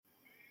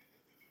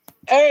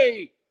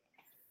Hey,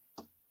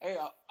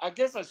 I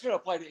guess I should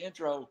have played the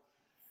intro.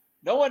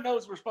 No one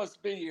knows we're supposed to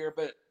be here,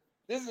 but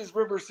this is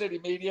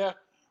RiverCity Media,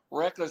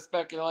 Reckless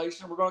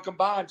Speculation. We're going to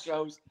combine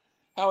shows.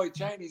 Howie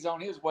Cheney's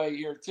on his way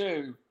here,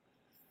 too.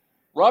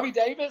 Robbie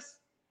Davis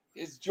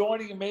is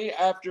joining me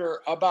after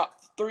about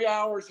 3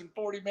 hours and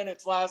 40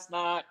 minutes last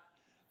night,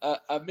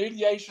 a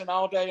mediation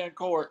all day in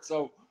court.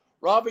 So,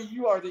 Robbie,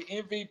 you are the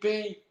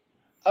MVP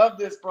of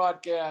this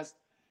broadcast.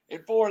 And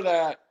for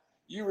that,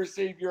 you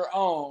receive your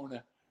own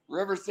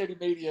RiverCity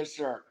Media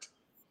shirt.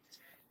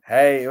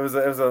 Hey, it was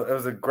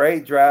a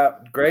great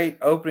draft, great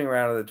opening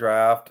round of the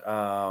draft.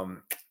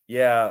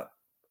 Yeah,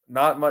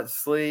 not much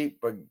sleep,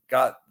 but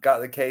got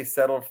the case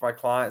settled for my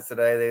clients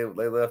today.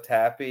 They left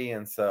happy,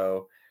 and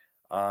so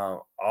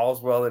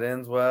all's well that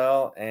ends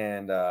well.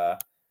 And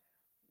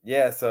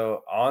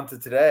so on to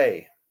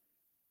today.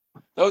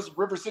 Those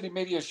RiverCity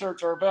Media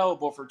shirts are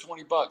available for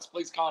 $20.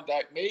 Please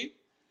contact me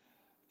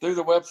through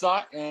the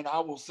website, and I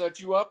will set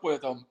you up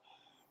with them.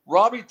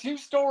 Robbie, 2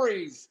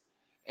 stories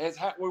as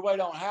we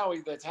wait on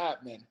Howie that's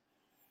happening.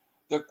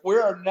 We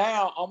are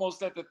now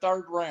almost at the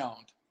 3rd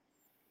round.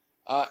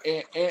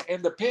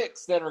 And the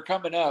picks that are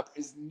coming up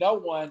is no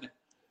one,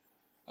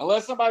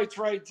 unless somebody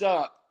trades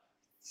up.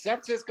 San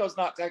Francisco's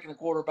not taking a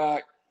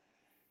quarterback.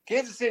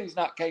 Kansas City's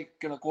not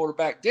taking a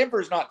quarterback.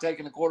 Denver's not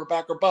taking a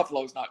quarterback, or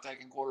Buffalo's not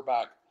taking a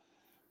quarterback.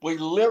 We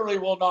literally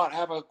will not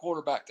have a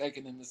quarterback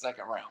taken in the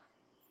 2nd round.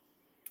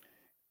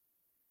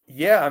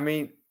 Yeah, I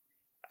mean,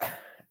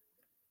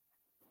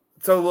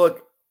 so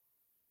look,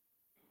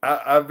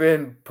 I've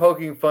been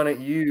poking fun at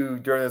you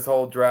during this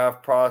whole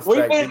draft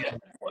prospect. We've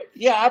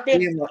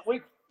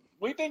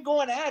been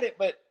going at it,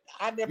 but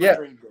I never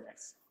dreamed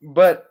this.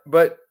 But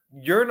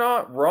you're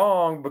not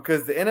wrong,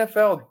 because the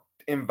NFL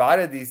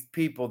invited these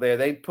people there.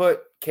 They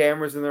put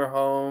cameras in their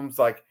homes.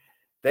 Like,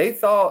 they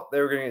thought they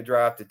were going to get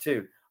drafted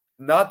too.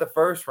 Not the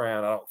 1st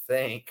round, I don't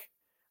think,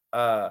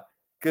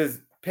 because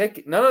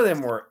Pickett. None of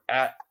them were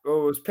at. It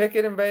was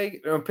Pickett in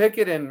Vegas. No,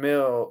 Pickett and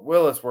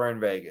Willis were in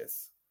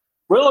Vegas.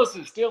 Willis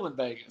is still in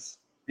Vegas.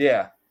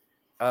 Yeah.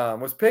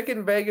 Was Pickett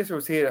in Vegas, or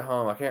was he at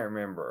home? I can't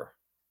remember.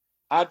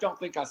 I don't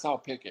think I saw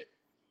Pickett.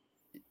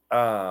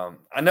 I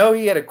know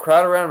he had a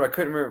crowd around him. I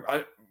couldn't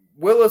remember.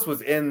 Willis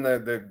was in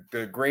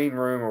the green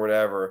room or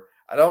whatever.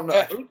 I don't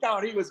know. Who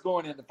thought he was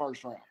going in the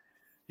 1st round?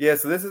 Yeah,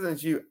 so this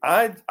isn't you.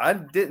 I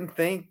didn't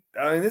think.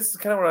 I mean, this is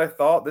kind of what I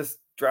thought. This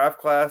draft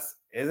class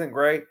isn't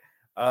great.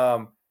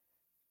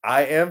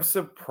 I am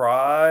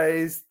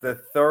surprised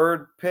the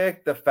 3rd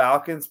pick, the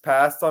Falcons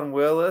passed on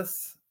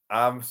Willis.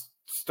 I'm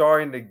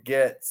starting to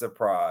get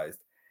surprised.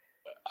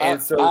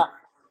 And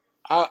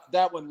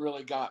that one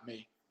really got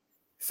me.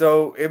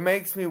 So it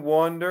makes me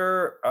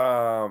wonder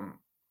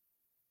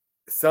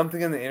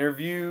something in the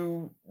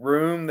interview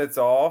room that's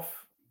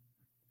off.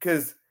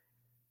 Because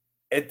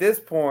at this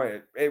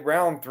point, at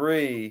round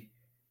 3,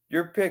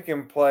 you're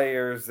picking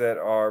players that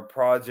are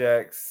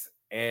projects.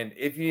 And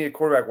if you need a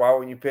quarterback, why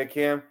wouldn't you pick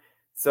him?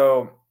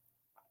 So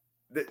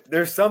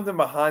there's something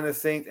behind the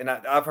scenes, and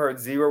I've heard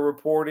zero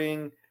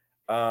reporting.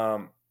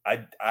 I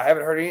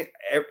haven't heard any.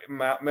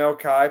 Mel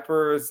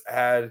Kiper's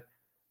had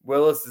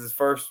Willis as his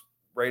first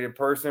rated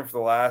person for the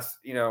last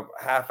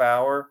half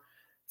hour.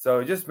 So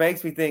it just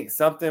makes me think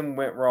something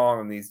went wrong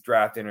in these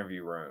draft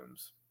interview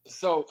rooms.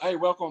 So, hey,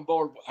 welcome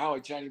aboard,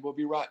 Howie Cheney. We'll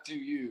be right to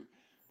you.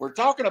 We're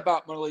talking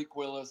about Malik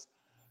Willis,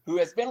 who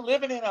has been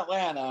living in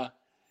Atlanta,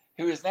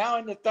 who is now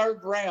in the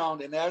 3rd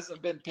round and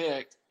hasn't been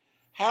picked.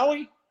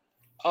 Howie,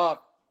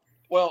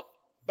 well,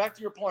 back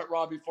to your point,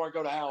 Rob, before I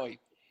go to Howie.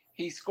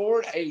 He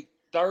scored a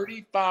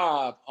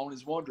 35 on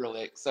his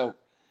Wonderlic. So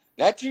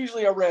that's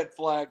usually a red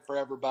flag for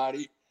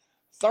everybody.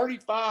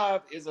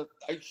 35 is a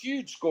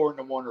huge score in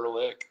the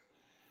Wonderlic.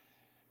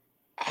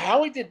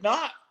 Howie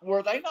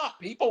were they not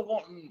people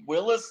wanting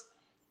Willis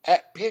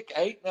at pick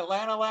 8 in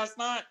Atlanta last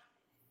night?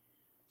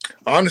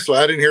 Honestly,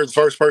 I didn't hear the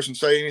first person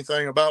say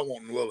anything about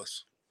wanting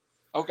Willis.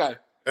 Okay.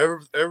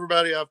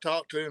 Everybody I've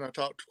talked to, and I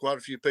talked to quite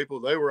a few people,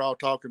 they were all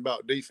talking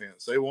about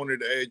defense. They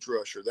wanted an edge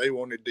rusher. They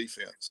wanted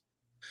defense.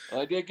 Well,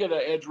 they did get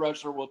an edge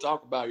rusher we'll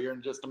talk about here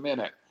in just a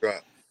minute.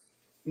 Right.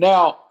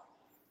 Now,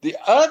 the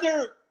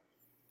other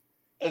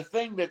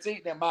thing that's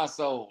eating at my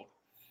soul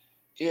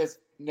is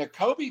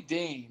Nakobe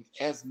Dean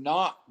has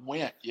not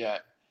went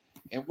yet.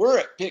 And we're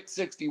at pick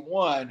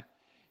 61,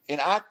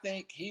 and I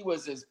think he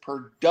was as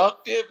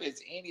productive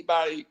as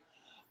anybody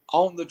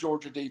on the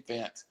Georgia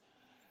defense.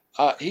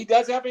 He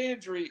does have an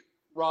injury,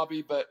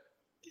 Robbie, but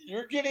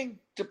you're getting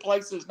to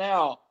places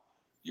now.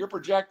 You're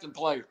projecting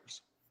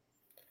players.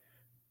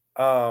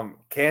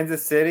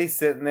 Kansas City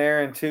sitting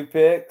there in 2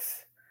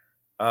 picks.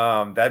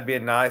 That'd be a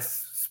nice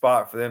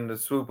spot for them to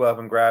swoop up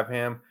and grab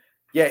him.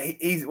 Yeah,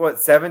 he's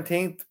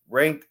 17th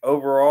ranked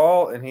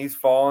overall, and he's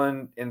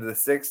fallen into the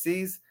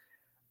 60s.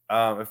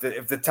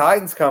 If the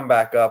Titans come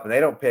back up and they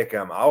don't pick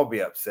him, I will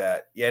be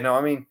upset. Yeah, no,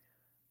 I mean,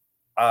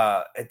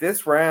 at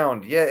this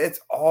round, yeah, it's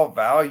all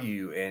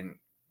value, and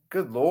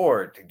good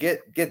Lord, to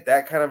get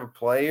that kind of a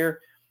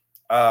player,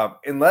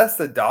 unless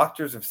the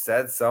doctors have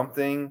said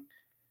something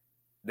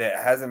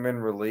that hasn't been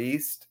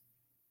released,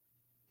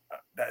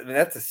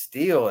 that's a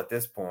steal at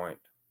this point.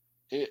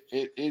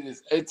 It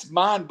is. It's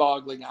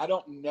mind-boggling. I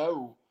don't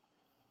know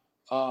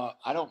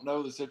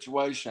the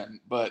situation,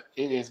 but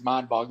it is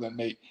mind-boggling to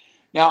me.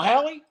 Now,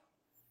 Howie,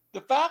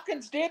 the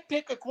Falcons did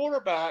pick a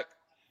quarterback.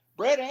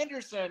 Brett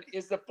Anderson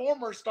is the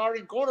former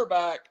starting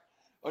quarterback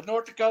of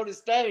North Dakota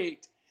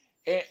State.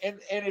 And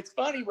it's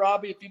funny,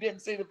 Robbie, if you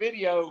didn't see the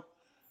video,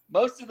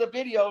 most of the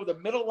video, the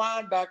middle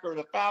linebacker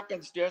the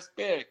Falcons just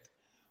picked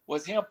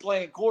was him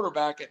playing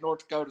quarterback at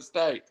North Dakota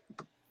State.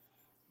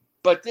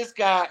 But this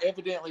guy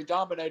evidently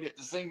dominated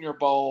the Senior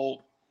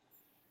Bowl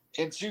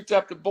and shoots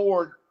up the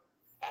board.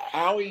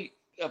 Howie,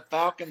 the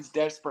Falcons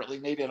desperately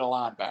needed a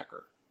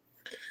linebacker.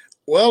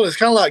 Well, it's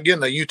kind of like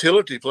getting a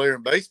utility player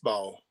in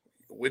baseball.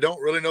 We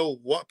don't really know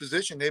what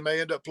position he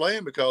may end up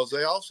playing because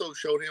they also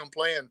showed him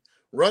playing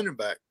running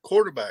back,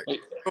 quarterback.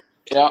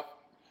 Yeah.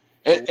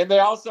 And they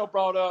also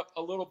brought up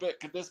a little bit,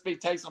 could this be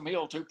Taysom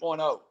Hill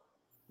 2.0?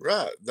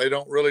 Right. They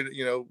don't really,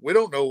 we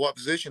don't know what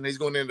position he's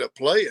going to end up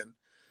playing.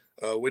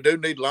 We do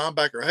need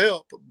linebacker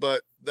help,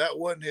 but that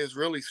wasn't his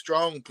really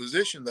strong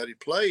position that he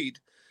played.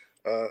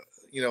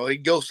 He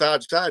can go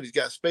side to side. He's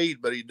got speed,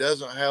 but he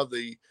doesn't have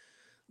the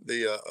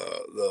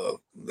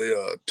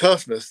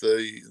toughness.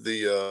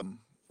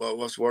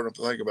 What's the word I'm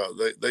thinking about?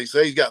 They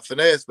say he's got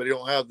finesse, but he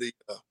don't have the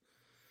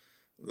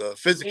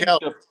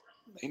physicality.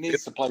 He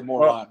needs to play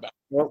more linebacker.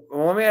 Well,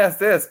 let me ask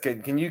this: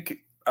 Can you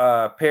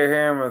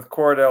pair him with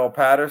Cordell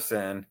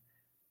Patterson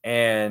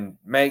and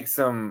make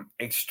some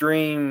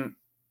extreme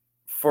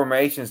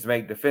formations to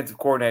make defensive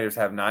coordinators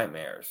have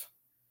nightmares?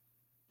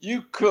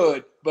 You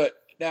could, but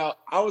now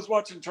I was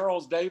watching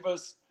Charles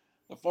Davis,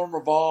 the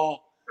former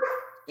Vol,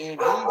 and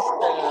he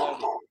said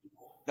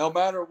no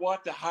matter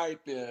what the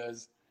hype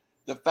is,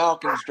 the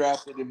Falcons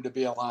drafted him to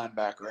be a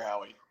linebacker,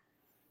 Howie.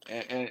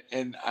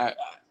 And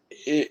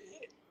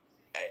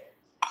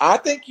I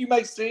think you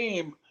may see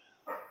him,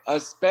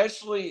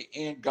 especially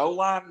in goal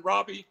line,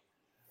 Robbie,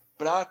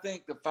 but I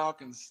think the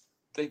Falcons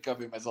think of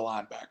him as a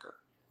linebacker.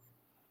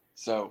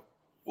 So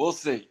we'll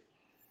see.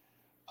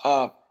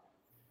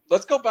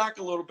 Let's go back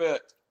a little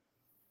bit,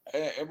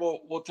 and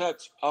we'll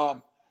touch.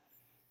 What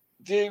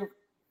do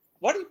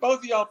both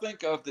of y'all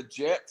think of the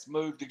Jets'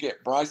 move to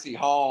get Brycey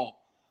Hall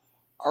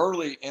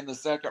early in the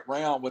second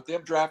round? With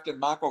them drafting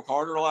Michael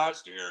Carter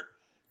last year,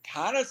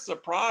 kind of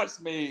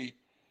surprised me.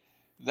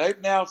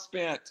 They've now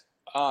spent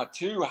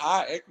 2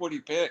 high equity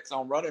picks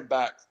on running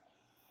backs,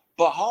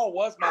 but Hall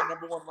was my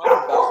number 1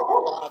 running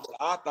back that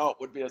I thought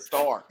would be a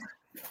star.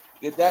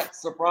 Did that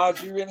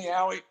surprise you any,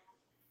 Howie?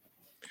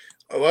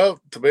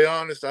 Well, to be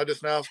honest, I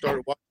just now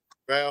started watching the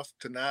draft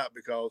tonight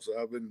because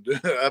I've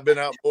been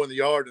out mowing the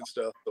yard and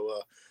stuff.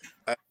 So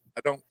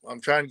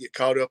I'm trying to get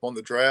caught up on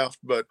the draft,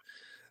 but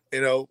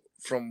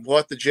from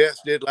what the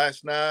Jets did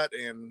last night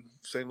and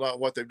seemed like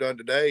what they've done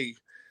today,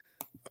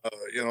 a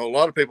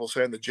lot of people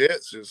saying the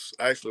Jets is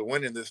actually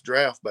winning this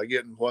draft by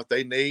getting what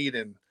they need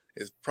and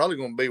is probably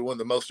going to be one of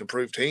the most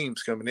improved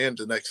teams coming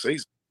into next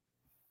season.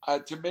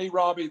 To me,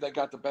 Robbie, they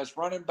got the best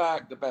running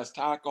back, the best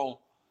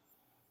tackle,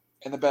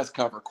 and the best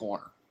cover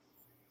corner.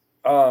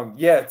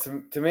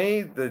 To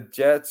me, the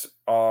Jets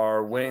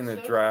are winning the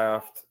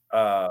draft.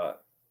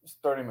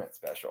 30-minute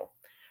special.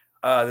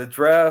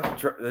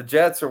 The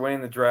Jets are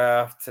winning the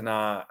draft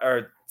tonight,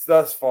 or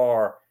thus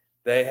far.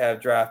 They have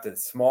drafted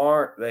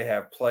smart. They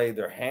have played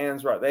their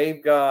hands right.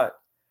 They've got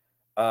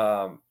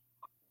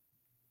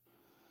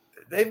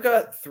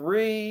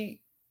 3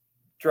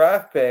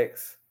 draft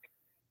picks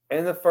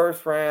in the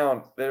first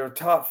round that are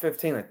top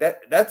 15. Like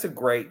that's a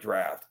great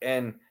draft.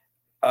 And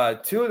the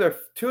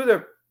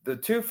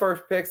 2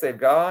 first picks they've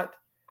got,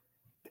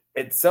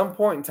 at some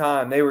point in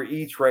time, they were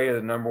each rated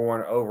the number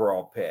 1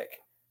 overall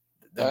pick.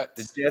 The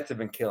Jets have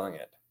been killing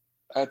it.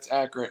 That's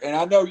accurate. And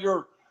I know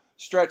you're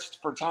stretched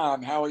for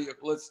time. Howie,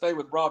 let's stay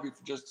with Robbie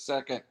for just a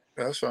second.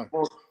 That's fine.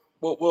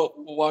 Well,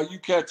 while you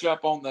catch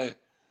up on the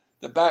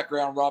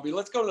background, Robbie,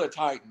 let's go to the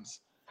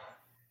Titans.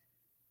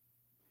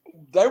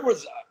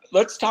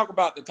 Let's talk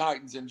about the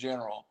Titans in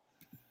general.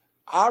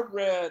 I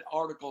read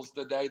articles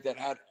today that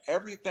had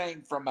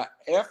everything from an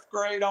F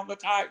grade on the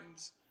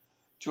Titans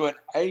to an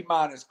A-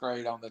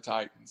 grade on the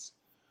Titans.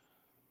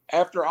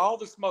 After all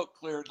the smoke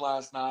cleared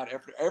last night,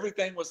 after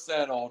everything was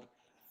settled,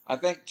 I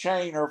think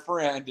Chain, her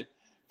friend,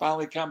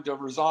 finally come to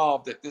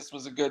resolve that this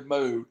was a good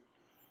move.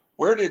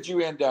 Where did you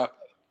end up?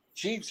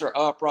 Chiefs are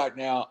up right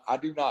now. I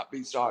do not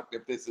be shocked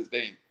if this is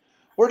Dean.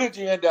 Where did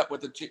you end up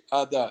with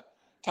the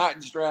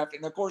Titans draft?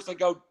 And of course, they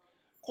go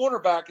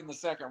quarterback in the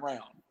second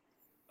round.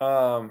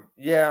 I'm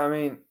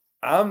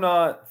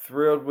not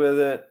thrilled with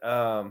it.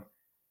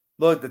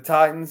 Look, the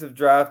Titans have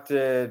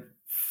drafted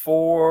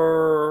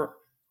 4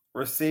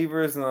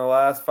 receivers in the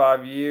last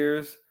 5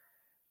 years.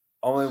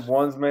 Only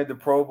one's made the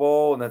Pro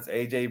Bowl, and that's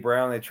A.J.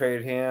 Brown. They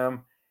traded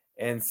him.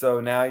 And so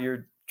now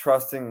you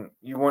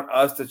want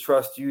us to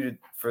trust you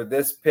for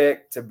this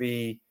pick to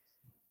be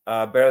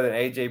better than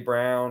A.J.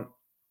 Brown.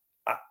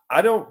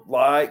 I don't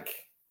like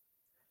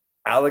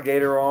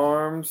alligator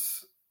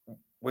arms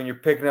when you're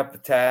picking up the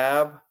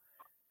tab.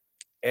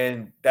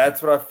 And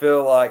that's what I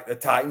feel like the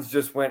Titans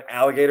just went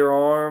alligator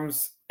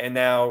arms, and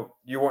now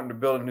you're wanting to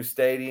build a new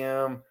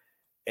stadium.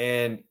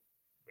 And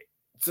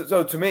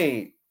so to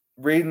me,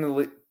 reading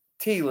the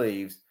tea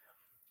leaves,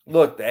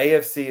 look, the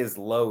AFC is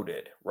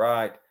loaded,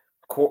 right?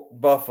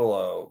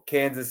 Buffalo,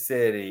 Kansas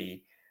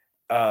City,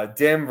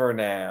 Denver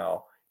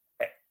now,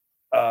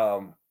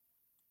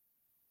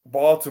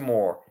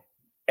 Baltimore,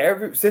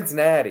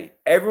 Cincinnati,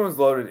 everyone's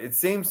loaded. It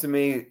seems to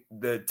me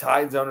the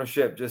Titans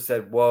ownership just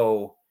said,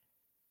 whoa,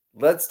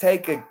 let's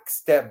take a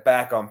step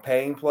back on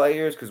paying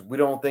players because we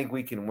don't think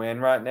we can win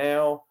right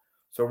now.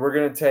 So we're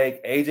going to take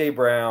A.J.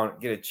 Brown,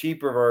 get a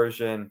cheaper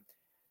version.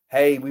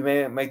 Hey, we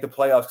may make the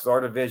playoffs because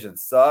our division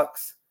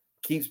sucks,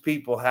 keeps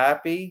people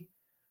happy,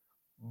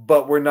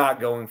 but we're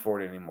not going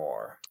for it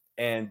anymore.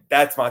 And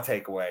that's my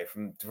takeaway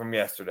from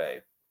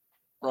yesterday.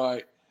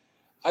 Right.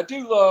 I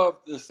do love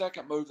the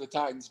second move the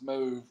Titans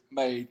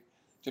made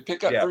to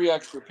pick up 3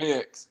 extra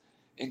picks,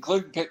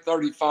 including pick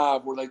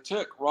 35, where they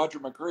took Roger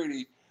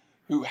McCready,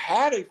 who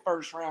had a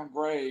first-round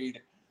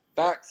grade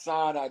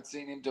backside. I'd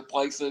seen him to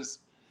places,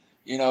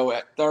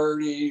 at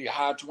 30,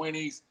 high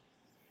 20s.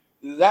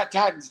 That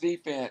Titans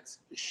defense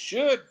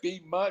should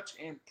be much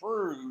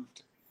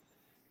improved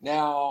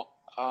now,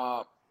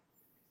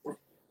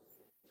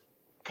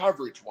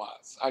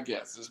 coverage-wise, I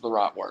guess is the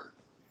right word.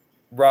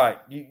 Right.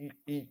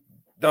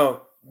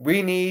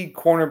 We need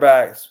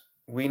cornerbacks.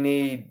 We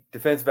need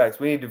defensive backs.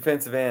 We need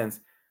defensive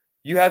ends.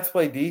 You have to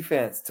play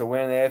defense to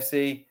win the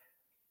AFC,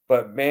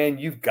 but man,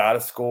 you've got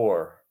to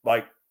score.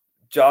 Like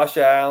Josh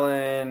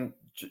Allen,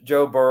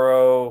 Joe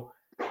Burrow,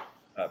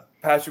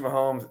 Patrick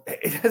Mahomes.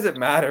 It doesn't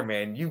matter,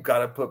 man. You've got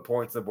to put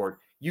points on the board.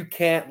 You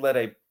can't let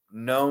a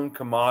known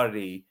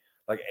commodity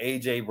like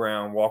A.J.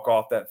 Brown walk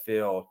off that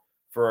field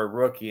for a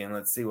rookie and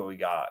let's see what we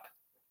got.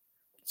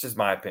 It's just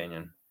my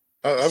opinion.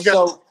 I've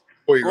got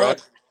for you,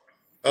 right?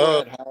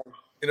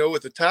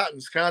 With the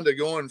Titans kind of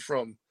going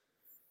from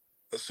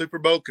a Super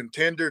Bowl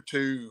contender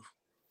to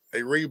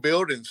a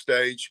rebuilding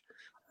stage,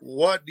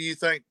 what do you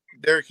think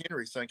Derrick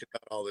Henry's thinking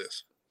about all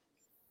this?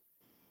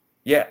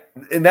 Yeah,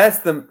 and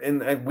that's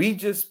and we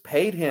just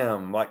paid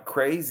him like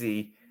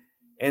crazy,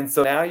 and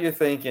so now you're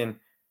thinking,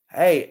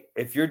 hey,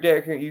 if you're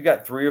Derrick Henry, you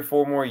got 3 or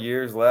 4 more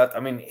years left.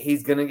 I mean,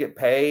 he's gonna get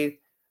paid,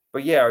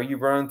 but yeah, are you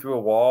running through a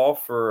wall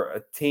for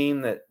a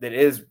team that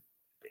is?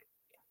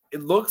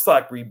 It looks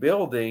like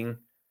rebuilding.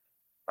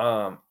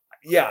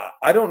 Yeah,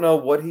 I don't know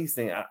what he's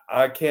thinking.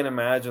 I can't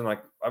imagine.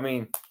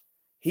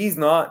 He's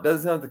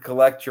doesn't have to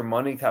collect your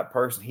money type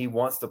person. He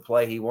wants to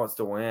play. He wants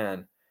to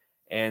win,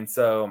 and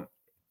so.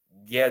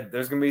 Yeah,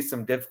 there's going to be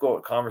some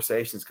difficult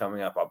conversations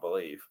coming up, I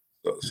believe.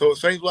 So it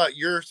seems like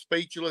you're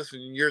speechless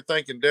and you're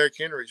thinking Derrick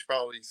Henry's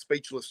probably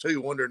speechless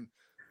too, wondering,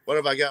 what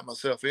have I got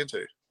myself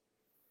into?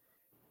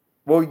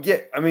 Well, yeah,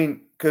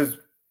 because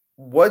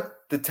what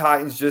the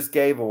Titans just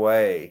gave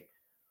away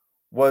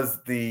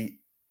was the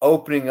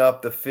opening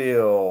up the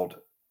field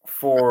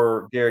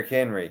for Derrick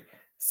Henry.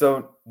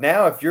 So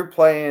now if you're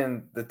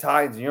playing the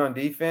Titans and you're on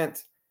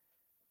defense,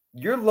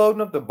 you're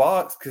loading up the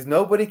box because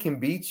nobody can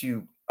beat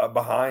you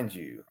behind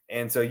you.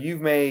 And so you've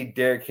made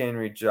Derrick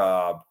Henry's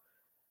job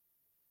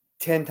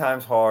 10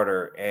 times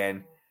harder.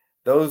 And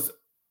those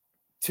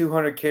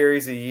 200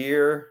 carries a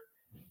year,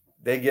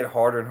 they get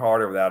harder and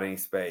harder without any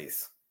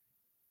space.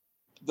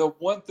 The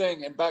one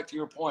thing, and back to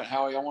your point,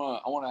 Howie, I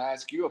want to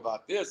ask you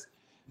about this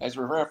as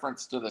a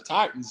reference to the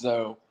Titans,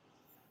 though.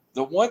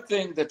 The one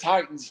thing the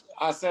Titans,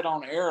 I said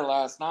on air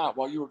last night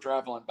while you were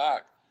traveling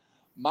back,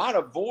 might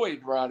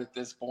avoid right at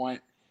this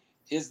point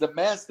is the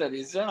mess that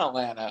is in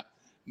Atlanta.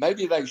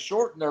 Maybe they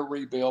shorten their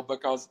rebuild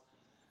because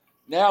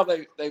now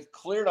they've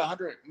cleared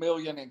 $100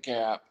 million in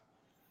cap.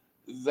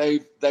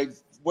 They've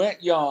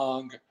went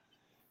young.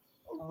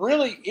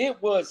 Really, it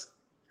was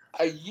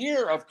a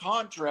year of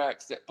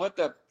contracts that put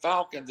the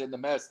Falcons in the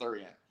mess they're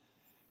in.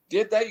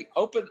 Did they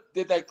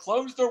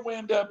close their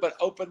window but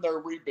open their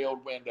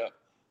rebuild window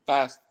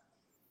faster?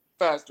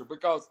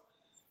 Because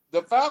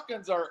the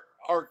Falcons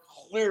are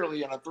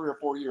clearly in a 3 or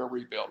 4 year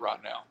rebuild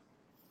right now.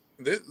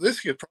 This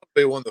could probably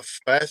be one of the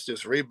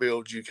fastest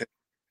rebuilds you can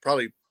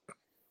probably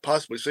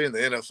possibly see in the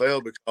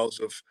NFL because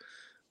of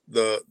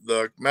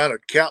the amount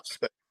of cap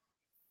space.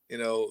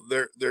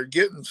 They're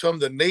getting some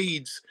of the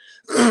needs.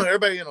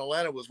 Everybody in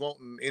Atlanta was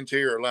wanting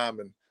interior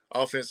linemen,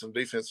 offensive and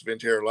defensive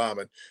interior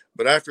linemen.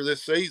 But after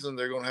this season,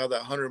 they're going to have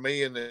that $100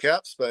 million in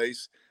cap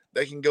space.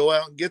 They can go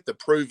out and get the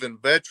proven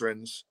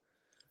veterans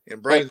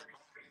and bring.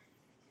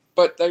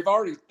 But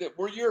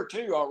we're year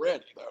 2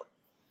 already, though.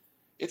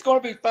 It's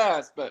going to be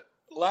fast, but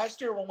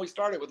last year when we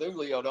started with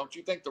Julio, don't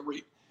you think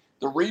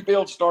the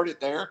rebuild started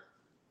there?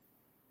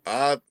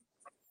 Some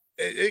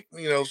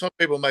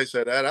people may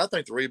say that. I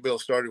think the rebuild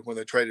started when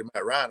they traded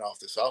Matt Ryan off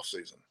this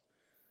offseason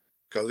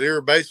because they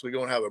were basically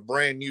going to have a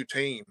brand new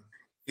team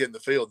get in the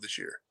field this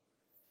year.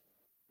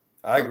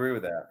 I agree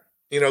with that.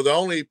 The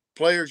only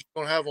players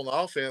you're going to have on the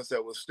offense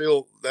that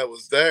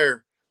was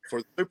there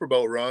for the Super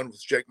Bowl run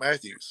was Jake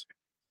Matthews.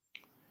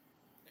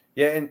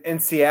 Yeah,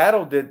 and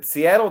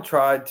Seattle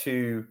tried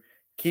to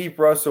keep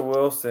Russell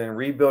Wilson,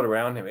 rebuild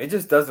around him. It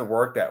just doesn't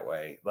work that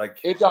way. Like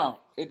It don't.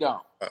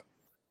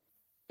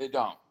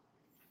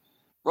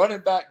 Running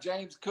back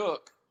James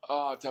Cook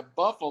to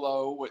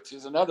Buffalo, which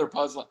is another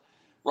puzzle.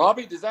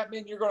 Robbie, does that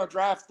mean you're going to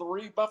draft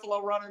 3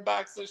 Buffalo running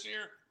backs this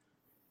year?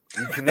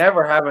 You can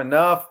never have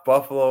enough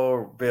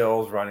Buffalo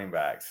Bills running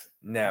backs.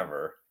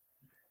 Never.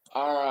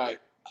 All right.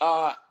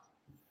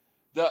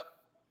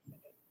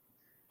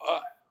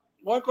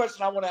 One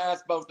question I want to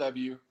ask both of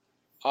you,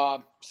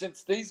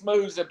 since these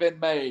moves have been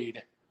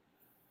made,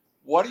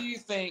 what do you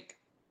think?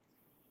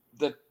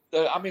 The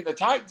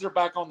Titans are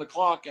back on the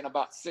clock in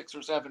about 6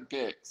 or 7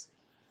 picks.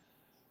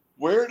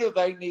 Where do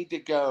they need to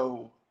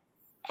go?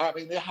 I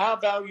mean, the high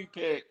value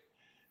pick,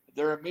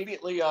 they're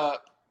immediately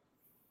up.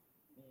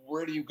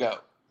 Where do you go?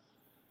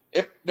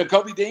 If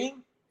Nakobe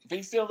Dean, if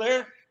he's still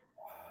there?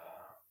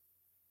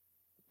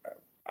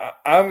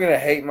 I'm going to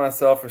hate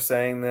myself for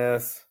saying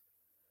this,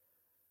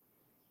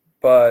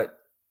 but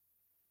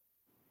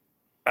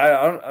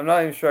I'm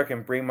not even sure I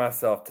can bring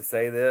myself to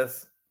say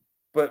this.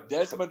 But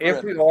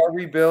if we are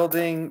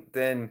rebuilding,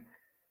 then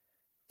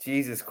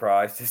Jesus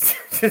Christ,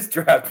 just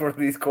draft one of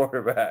these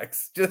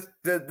quarterbacks. Just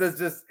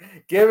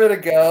give it a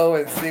go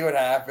and see what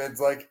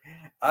happens. Like,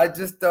 I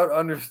just don't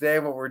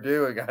understand what we're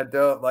doing. I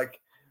don't like.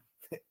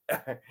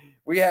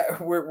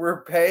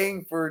 We're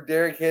paying for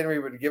Derrick Henry,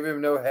 but give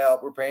him no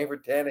help. We're paying for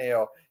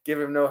Tannehill,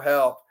 give him no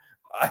help.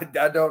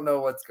 I don't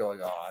know what's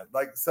going on.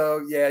 Like,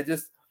 so yeah,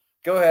 just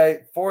go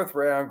ahead, 4th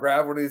round,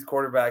 grab one of these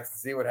quarterbacks and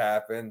see what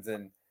happens.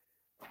 And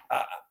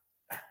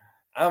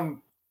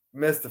I'm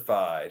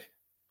mystified.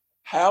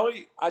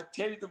 Howie, I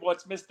tell you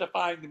what's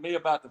mystifying to me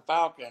about the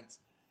Falcons.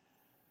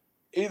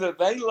 Either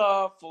they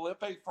love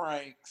Felipe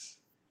Franks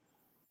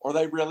or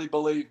they really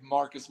believe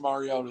Marcus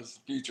Mariota is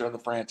the future of the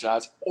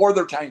franchise, or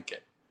they're tanking.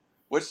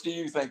 Which do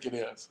you think it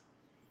is?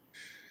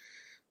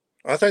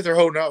 I think they're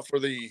holding out for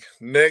the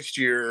next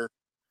year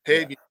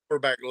heavy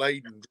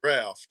quarterback-laden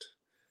draft.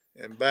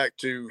 And back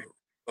to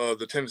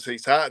the Tennessee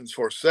Titans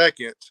for a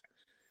second.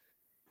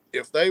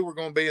 If they were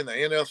going to be in the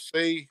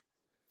NFC,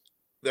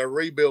 their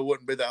rebuild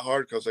wouldn't be that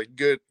hard because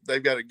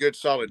they've got a good,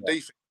 solid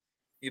defense.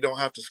 You don't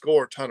have to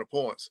score a ton of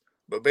points.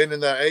 But being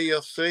in the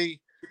AFC,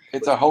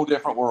 it's a whole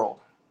different world.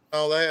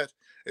 All that,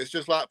 it's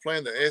just like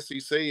playing the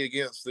SEC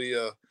against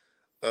the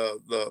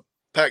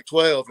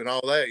Pac-12 and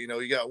all that. You know,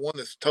 you got one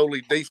that's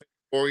totally defensive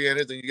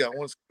oriented, and you got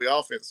one that's going to be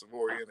offensive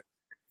oriented.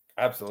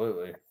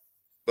 Absolutely.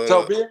 But,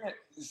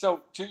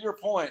 so to your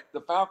point, the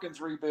Falcons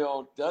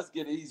rebuild does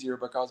get easier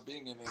because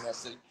being in the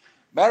NFC.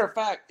 Matter of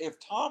fact, if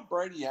Tom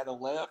Brady had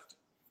left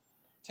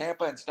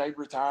Tampa and stayed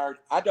retired,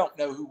 I don't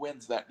know who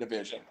wins that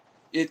division.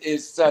 It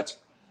is such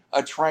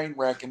a train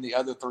wreck in the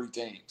other 3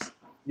 teams.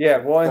 Yeah,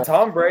 well, and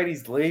Tom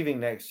Brady's leaving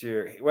next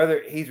year.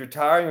 Whether he's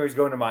retiring or he's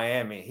going to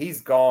Miami,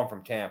 he's gone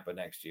from Tampa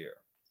next year.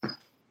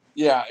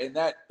 Yeah, and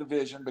that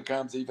division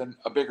becomes even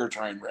a bigger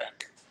train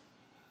wreck.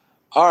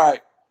 All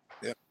right.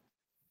 Yeah.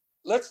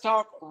 Let's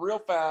talk real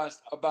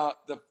fast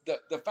about the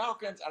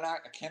Falcons, and I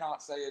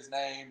cannot say his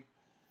name.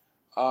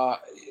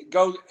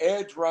 Go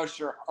edge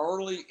rusher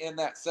early in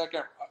that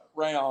 2nd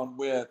round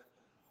with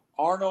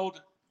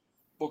Arnold.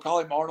 We'll call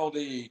him Arnold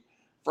E.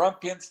 from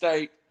Penn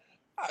State.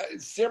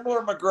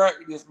 Similar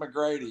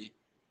McGrady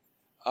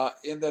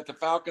in that the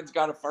Falcons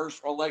got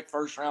a late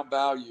first round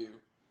value.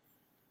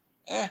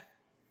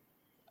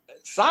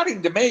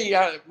 Exciting to me.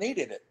 I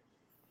needed it.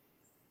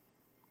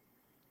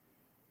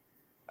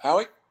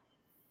 Howie?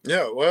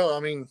 Yeah, well, I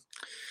mean,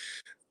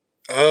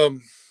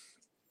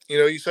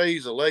 you say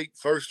he's a late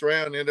first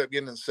round, end up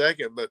getting in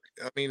 2nd, but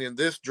I mean, in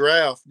this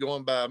draft,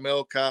 going by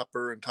Mel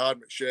Kiper and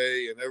Todd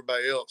McShay and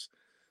everybody else,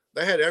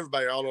 they had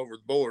everybody all over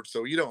the board.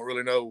 So you don't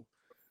really know,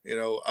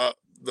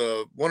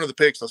 one of the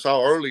picks I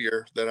saw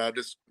earlier that I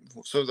just,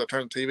 as soon as I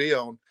turned the TV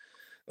on,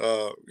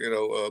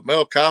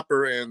 Mel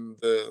Kiper and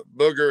the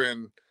Booger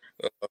and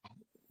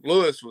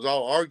Lewis was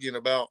all arguing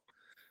about,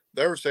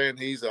 they were saying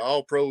he's an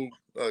all-pro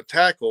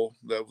tackle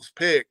that was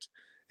picked,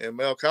 and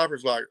Mel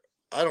Kiper's like,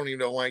 I don't even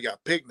know why he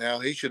got picked now.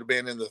 He should have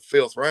been in the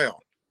 5th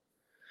round.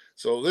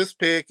 So this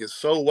pick is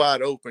so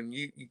wide open,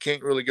 you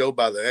can't really go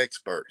by the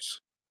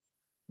experts.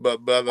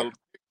 But by the pick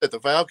that the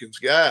Falcons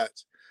got,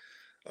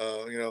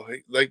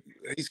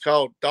 he's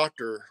called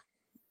Dr.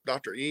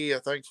 E, I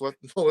think is what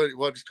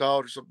he's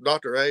called, or something,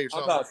 Dr. A or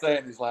something. I'm not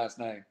saying his last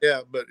name.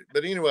 Yeah, but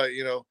anyway,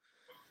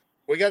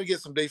 we got to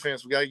get some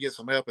defense. We got to get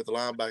some help at the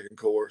linebacking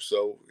core.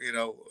 So,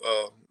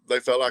 they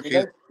felt like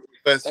they've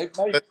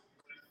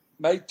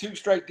made 2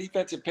 straight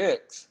defensive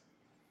picks.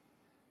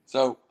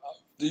 So,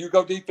 do you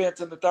go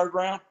defense in the 3rd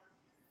round?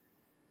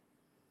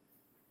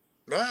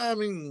 I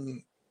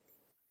mean,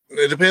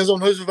 it depends on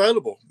who's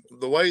available.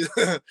 The way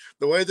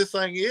this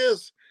thing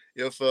is,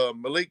 if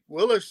Malik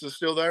Willis is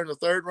still there in the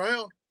 3rd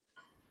round,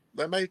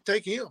 they may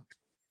take him.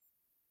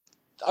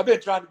 I've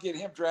been trying to get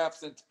him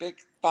drafted since pick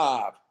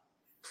 5.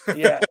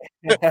 Yeah.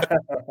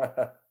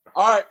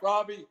 All right,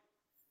 Robbie.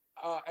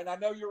 And I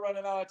know you're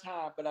running out of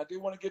time, but I do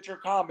want to get your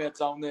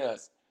comments on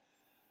this.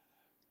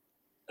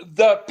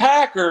 The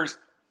Packers,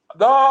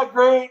 the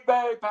Green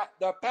Bay,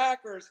 the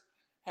Packers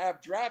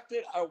have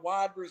drafted a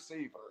wide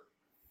receiver.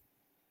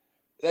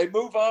 They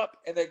move up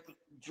and they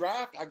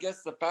draft, I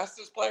guess, the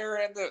fastest player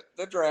in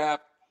the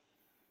draft,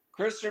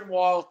 Christian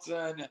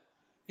Walton.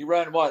 He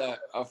ran what,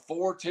 a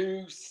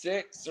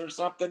 4.26 or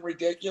something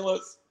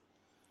ridiculous,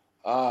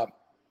 or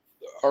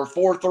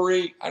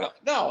 4.3. I don't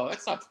know.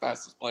 That's not the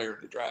fastest player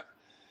in the draft,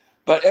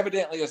 but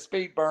evidently a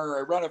speed burner.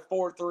 He run a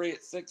 4.3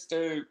 at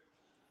 6'2".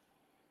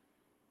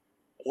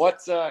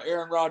 What's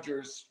Aaron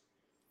Rodgers'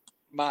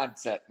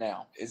 mindset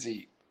now? Is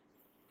he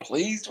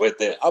pleased with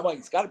it? I mean,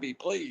 he's got to be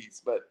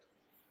pleased, but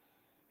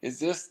is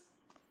this?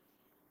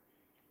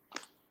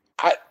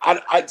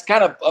 It's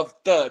kind of a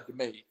thud to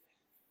me.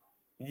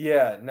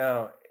 Yeah,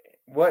 no.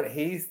 What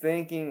he's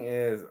thinking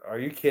is, are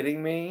you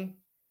kidding me?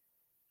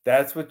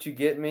 That's what you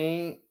get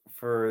me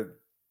for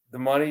the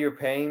money you're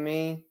paying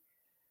me?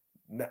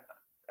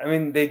 I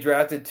mean, they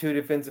drafted 2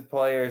 defensive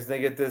players. They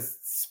get this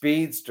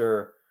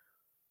speedster.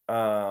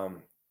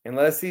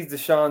 Unless he's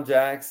Deshaun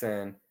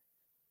Jackson.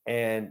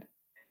 And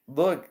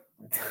look,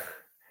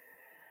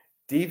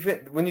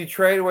 defense, when you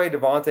trade away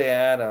Devontae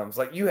Adams,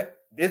 like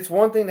it's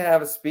one thing to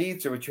have a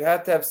speedster, but you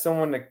have to have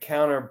someone to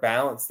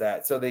counterbalance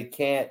that so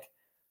the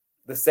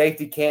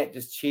safety can't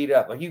just cheat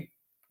up. Like you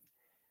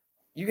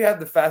can have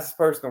the fastest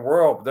person in the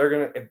world, but they're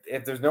gonna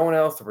if there's no one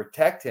else to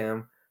protect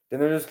him, then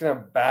they're just gonna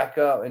back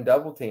up and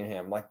double team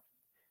him. Like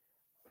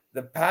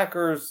the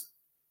Packers,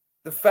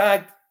 the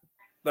fact,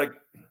 like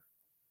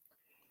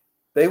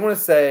they want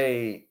to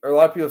say, or a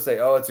lot of people say,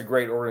 oh, it's a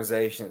great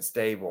organization, it's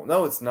stable.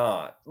 No, it's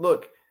not.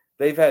 Look,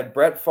 they've had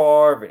Brett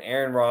Favre and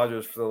Aaron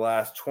Rodgers for the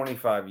last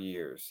 25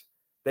 years.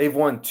 They've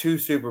won 2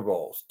 Super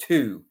Bowls,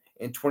 2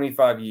 in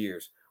 25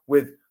 years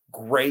with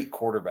great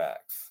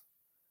quarterbacks.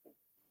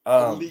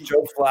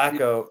 Joe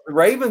Flacco. The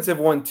Ravens have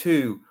won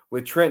 2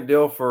 with Trent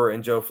Dilfer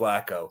and Joe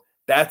Flacco.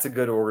 That's a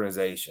good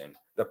organization.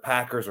 The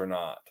Packers are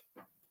not.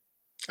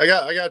 I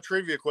got a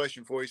trivia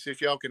question for you, see if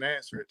y'all can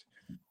answer it.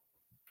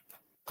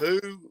 Who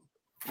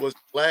was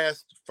the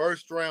last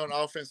first-round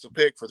offensive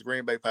pick for the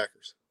Green Bay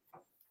Packers?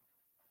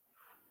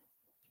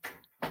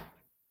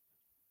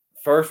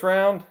 First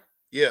round?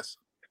 Yes.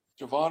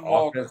 Javon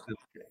Walker.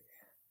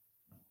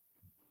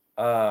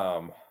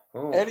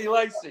 Eddie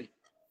Lacy.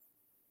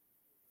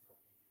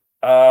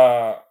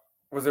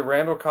 Was it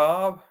Randall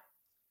Cobb?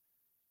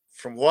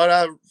 From what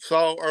I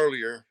saw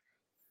earlier,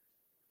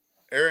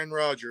 Aaron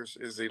Rodgers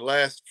is the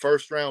last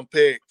first-round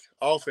pick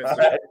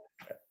offensive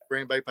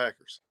Green Bay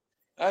Packers.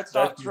 That's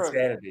not true.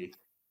 Insanity.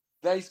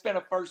 They spent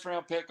a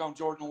first-round pick on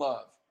Jordan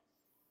Love.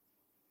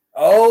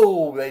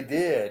 Oh, they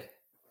did.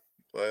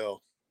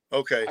 Well,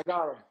 okay.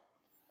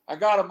 I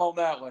got him on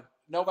that one.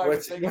 Nobody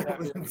was thinking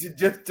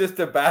that. Just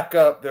to back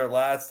up their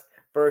last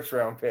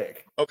first-round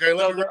pick. Okay,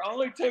 so their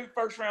only 2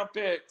 first-round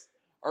picks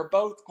are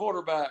both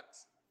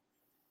quarterbacks.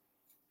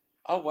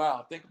 Oh,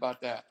 wow. Think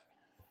about that.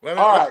 All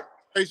right.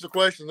 Raise the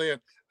question then.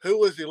 Who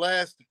was the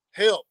last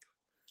help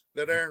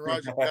that Aaron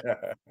Rodgers got in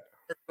the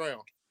first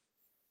round?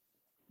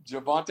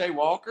 Javonte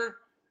Walker?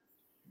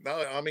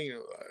 No, I mean,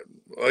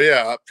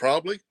 yeah,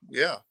 probably.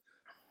 Yeah.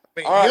 I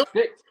mean, all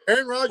right,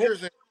 Aaron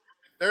Rodgers and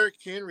Derrick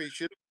Henry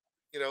should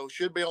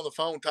be on the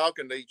phone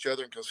talking to each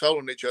other and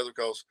consoling each other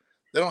because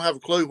they don't have a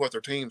clue what their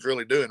team's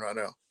really doing right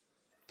now.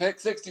 Pick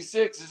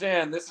 66 is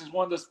in. This is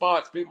one of the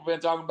spots people have been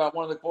talking about.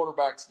 One of the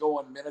quarterbacks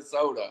going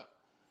Minnesota.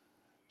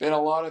 Been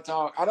a lot of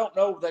talk. I don't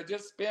know. They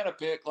just spent a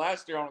pick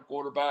last year on a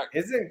quarterback.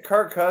 Isn't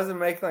Kirk Cousins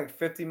making like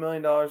 $50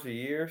 million a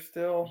year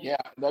still? Yeah,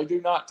 they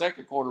do not take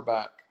a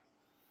quarterback.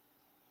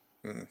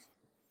 Hmm.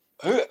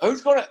 Who's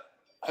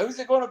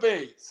it going to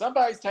be?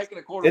 Somebody's taking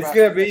a quarterback. It's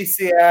going to be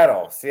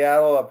Seattle.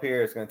 Seattle up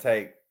here is going to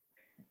take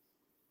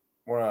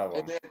one of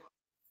them.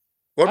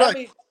 What about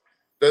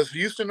does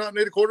Houston not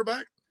need a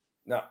quarterback?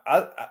 No,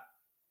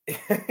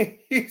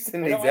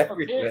 Houston needs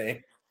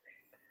everything.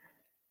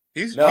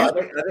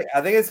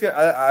 I think it's good.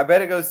 I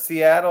bet it goes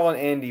Seattle and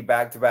Indy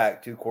back to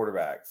back, 2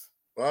 quarterbacks.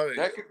 Well,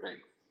 that could be.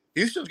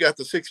 Houston's got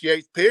the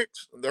 68th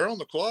picks. They're on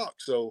the clock,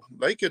 so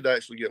they could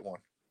actually get one.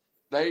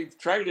 They've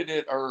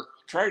traded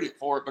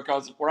for it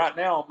because right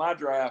now on my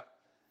draft,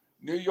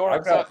 New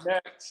York's up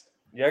next.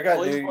 Yeah, I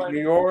got New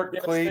York,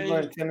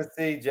 Cleveland,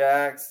 Tennessee,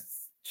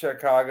 Jax,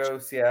 Chicago,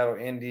 Seattle,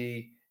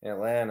 Indy, and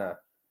Atlanta.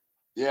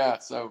 Yeah,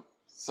 so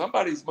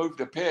somebody's moved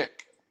a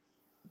pick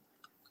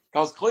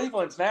because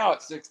Cleveland's now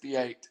at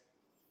 68.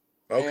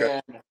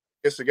 Okay.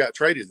 Guess they got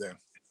traded then.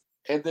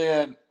 And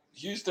then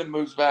Houston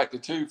moves back to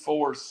 2,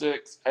 4,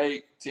 6,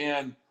 8,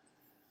 10,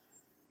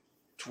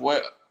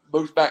 12,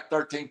 moves back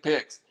 13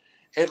 picks.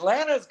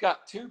 Atlanta's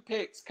got 2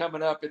 picks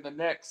coming up in the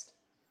next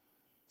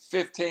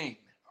 15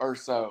 or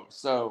so.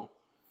 So,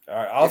 all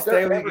right, I'll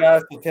stay with you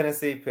guys to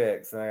Tennessee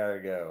picks, and I gotta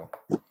go.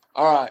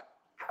 All right,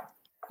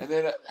 and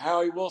then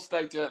Howie will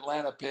stay to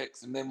Atlanta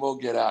picks, and then we'll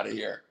get out of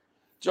here.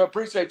 Joe,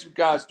 appreciate you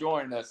guys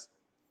joining us.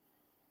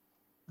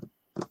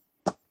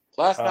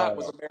 Last night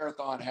was a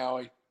marathon,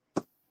 Howie.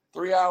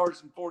 3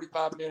 hours and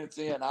 45 minutes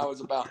in, I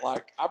was about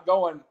like, I'm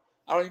going.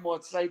 I don't even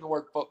want to say the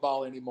word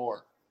football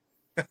anymore.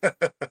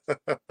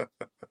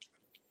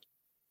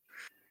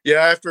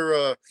 Yeah,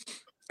 after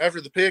after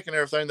the pick and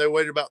everything, they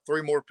waited about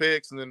 3 more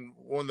picks, and then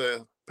one of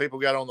the people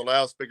got on the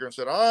loudspeaker and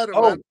said, "All right,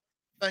 man,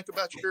 think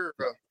about your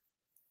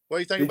what do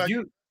you think about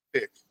your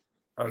pick?"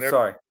 I'm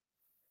sorry.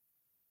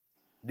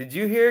 Did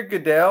you hear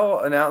Goodell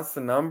announce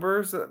the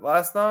numbers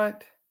last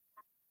night?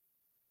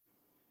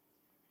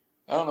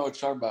 I don't know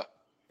what you're talking about.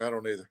 I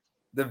don't either.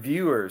 The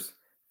viewers,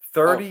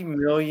 30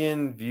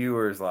 million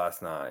viewers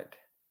last night.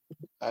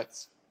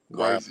 That's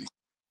crazy.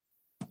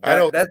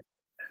 That's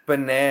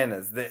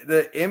bananas.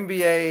 The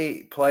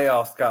NBA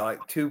playoffs got like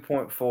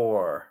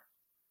 2.4.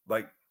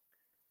 Like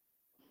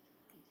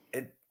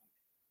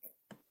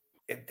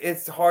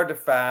it's hard to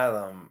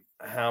fathom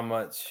how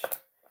much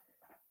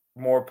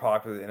more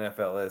popular the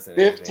NFL is.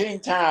 15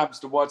 times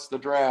to watch the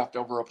draft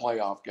over a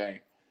playoff game.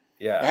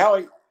 Yeah.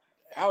 Howie,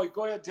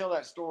 go ahead and tell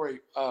that story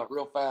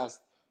real fast.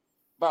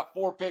 About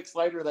 4 picks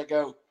later, they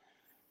go,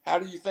 "How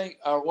do you think?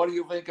 What do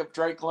you think of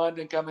Drake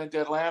London coming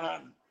to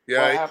Atlanta?"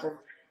 Yeah, what happened?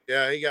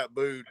 Yeah, he got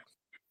booed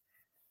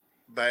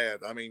bad.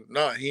 I mean,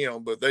 not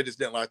him, but they just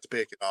didn't like the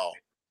pick at all.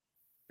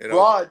 You know,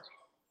 Rod,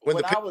 when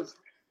the pick was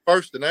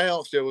first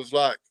announced, it was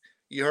like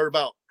you heard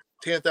about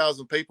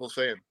 10,000 people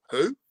saying,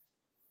 "Who?"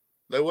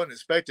 They wasn't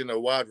expecting a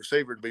wide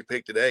receiver to be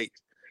picked at 8.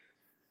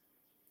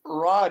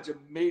 Raj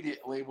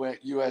immediately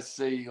went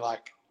USC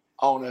like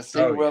on us. He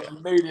was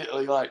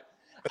immediately like,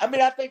 I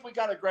mean, I think we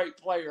got a great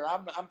player.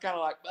 I'm kind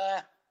of like,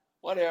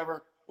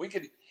 whatever.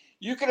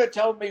 You could have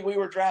told me we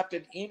were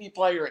drafting any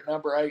player at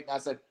number 8, and I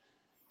said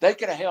they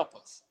could have helped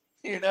us.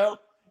 You know,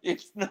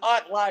 it's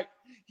not like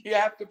you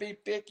have to be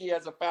picky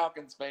as a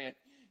Falcons fan.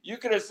 You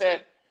could have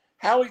said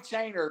Howie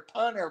Chainer,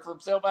 punter from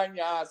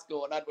Sylvania High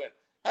School, and I'd went,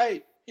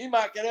 hey, he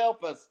might could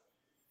help us.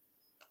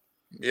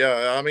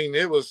 Yeah, I mean,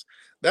 it was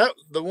that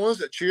the ones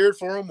that cheered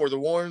for him were the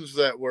ones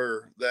that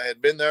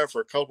had been there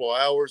for a couple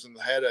of hours and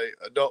had a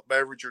adult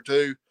beverage or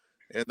two,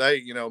 and they,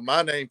 you know,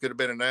 my name could have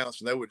been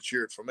announced and they would have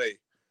cheered for me.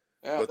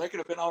 Yeah, but they could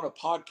have been on a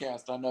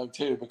podcast, I know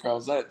too,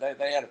 because they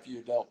had a few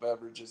adult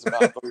beverages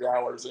about 3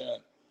 hours in.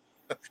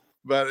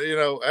 But you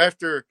know,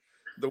 after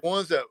the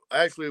ones that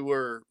actually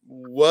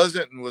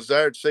wasn't and was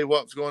there to see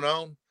what was going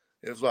on,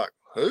 it was like,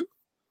 who?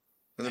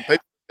 And then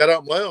people got up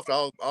and left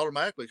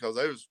automatically because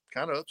they was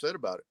kind of upset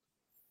about it.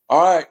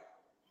 All right.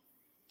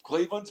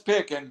 Cleveland's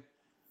picking.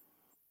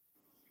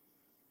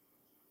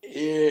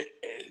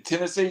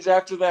 Tennessee's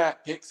after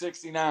that, pick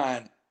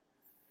 69.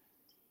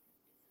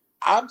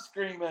 I'm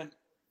screaming.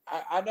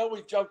 I know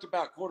we've joked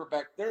about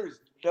quarterback. There is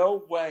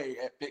no way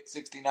at pick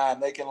 69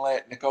 they can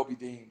let Nakobe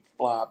Dean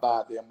fly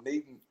by them,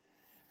 needing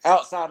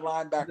outside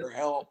linebacker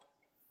help.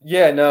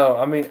 Yeah, no,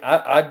 I mean,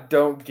 I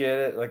don't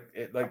get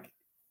it.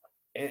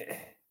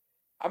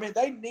 I mean,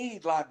 they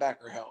need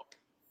linebacker help.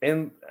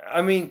 And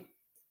I mean,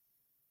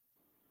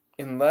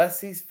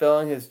 unless he's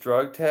failing his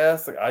drug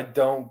test, I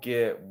don't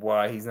get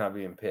why he's not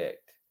being picked.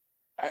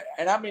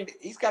 And I mean,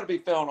 he's got to be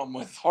filling them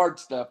with hard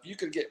stuff. You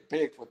could get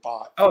picked with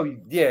pot. Oh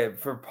yeah,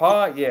 for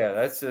pot, yeah,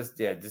 that's just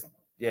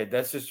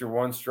that's just your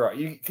one straw.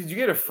 Because you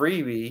get a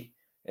freebie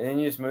and then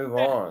you just move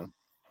on.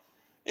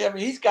 Yeah, I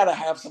mean, he's got to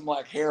have some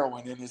like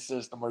heroin in his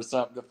system or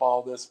something to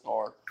fall this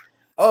far.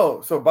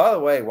 Oh, so by the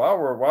way, while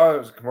it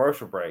was a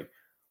commercial break,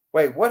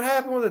 wait, what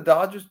happened with the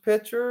Dodgers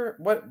pitcher?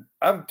 What?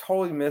 I've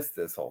totally missed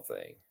this whole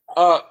thing.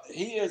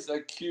 He is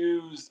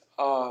accused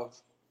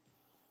of.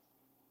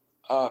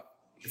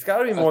 It's got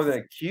to be more than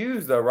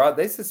accused, though, right?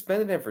 They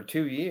suspended him for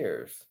 2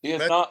 years. He's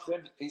not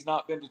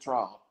been to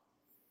trial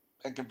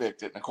and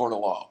convicted in a court of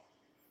law.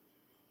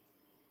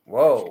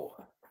 Whoa.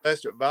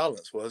 Domestic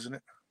violence, wasn't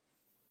it?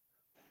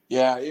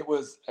 Yeah, it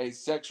was a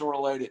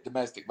sexual-related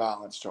domestic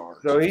violence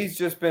charge. So he's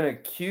just been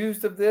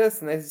accused of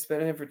this, and they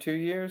suspended him for 2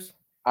 years?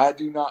 I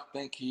do not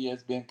think he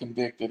has been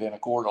convicted in a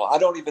court of law. I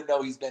don't even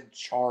know he's been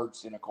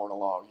charged in a court of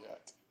law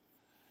yet.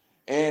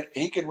 And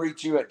he can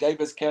reach you at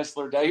Davis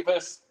Kessler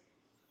Davis.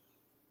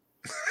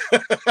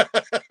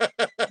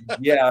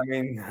 Yeah, I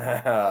mean,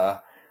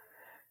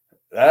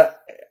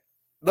 that.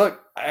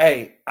 Look,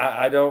 hey,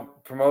 I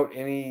don't promote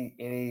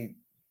any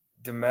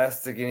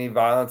domestic, any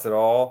violence at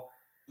all.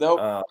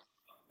 Nope.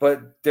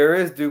 But there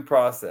is due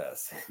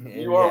process.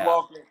 You are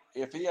walking.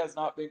 If he has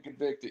not been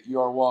convicted,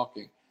 you are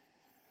walking.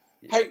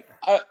 Yeah. Hey,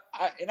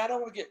 and I don't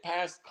want to get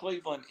past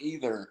Cleveland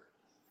either.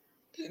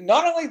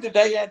 Not only did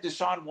they add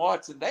Deshaun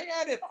Watson, they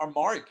added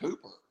Amari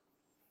Cooper.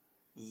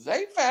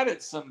 They've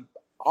added some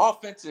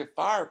offensive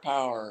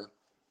firepower.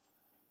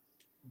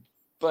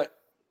 But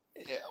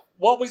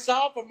what we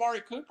saw from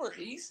Amari Cooper,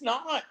 he's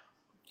not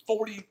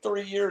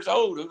 43 years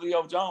old,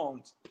 Julio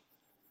Jones.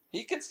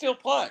 He can still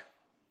play.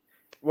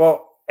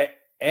 Well,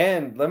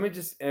 and let me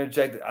just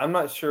interject. I'm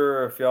not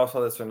sure if y'all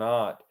saw this or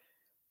not,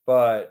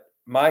 but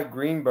Mike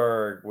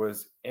Greenberg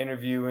was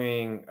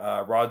interviewing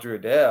Roger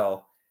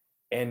Goodell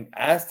and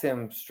asked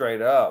him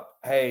straight up,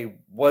 "Hey,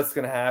 what's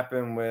going to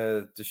happen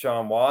with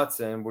Deshaun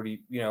Watson? What do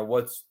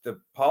what's the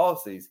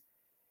policies?"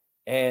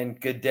 And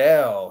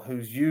Goodell,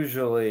 who's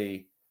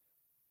usually,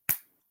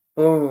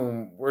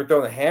 boom, we're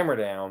throwing the hammer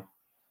down,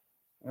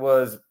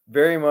 was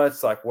very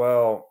much like,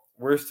 "Well,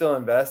 we're still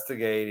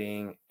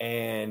investigating,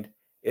 and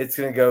it's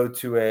going to go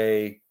to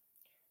a,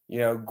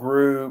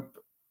 group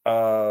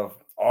of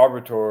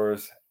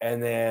arbiters,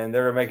 and then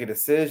they're gonna make a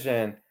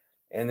decision,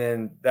 and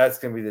then that's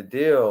gonna be the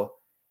deal.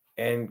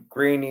 And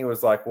Greeny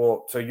was like,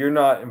 "Well, so you're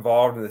not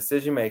involved in the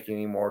decision making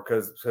anymore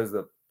because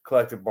the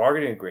collective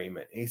bargaining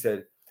agreement." He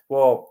said,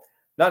 "Well,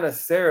 not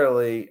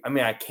necessarily. I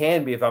mean, I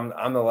can be if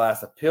I'm the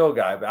last appeal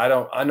guy, but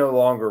I no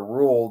longer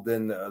ruled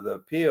in the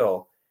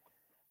appeal."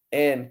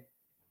 And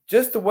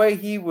just the way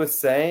he was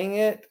saying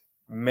it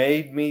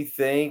made me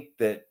think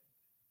that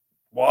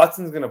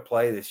Watson's going to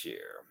play this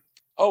year.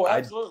 Oh,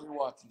 absolutely,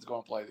 Watson's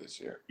going to play this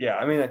year. Yeah,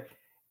 I mean,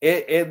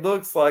 it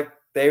looks like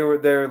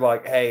they're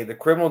like, hey, the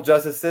criminal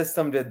justice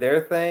system did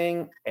their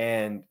thing,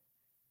 and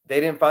they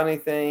didn't find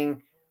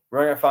anything. We're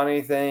not going to find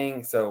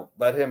anything, so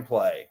let him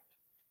play.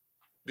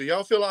 Do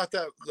y'all feel like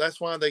that's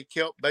why they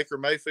kept Baker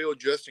Mayfield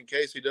just in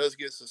case he does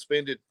get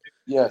suspended?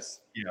 Yes.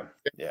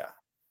 Yeah.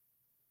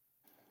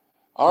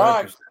 All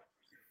right.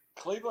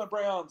 Cleveland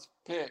Browns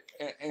pick,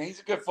 and he's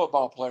a good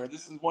football player.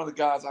 This is one of the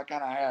guys I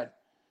kind of had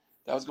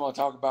that I was going to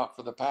talk about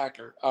for the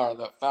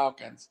the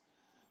Falcons.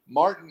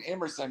 Martin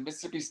Emerson,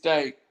 Mississippi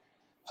State,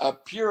 a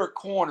pure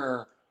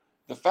corner.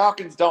 The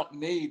Falcons don't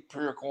need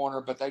pure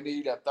corner, but they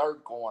need a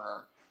third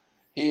corner.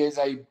 He is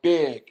a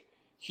big,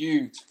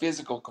 huge,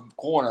 physical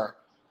corner.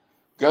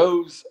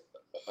 Goes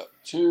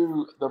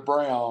to the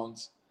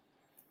Browns,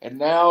 and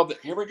now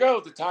here we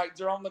go. The Titans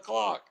are on the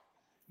clock.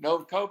 No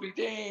Kobe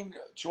Dean,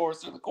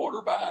 choice of the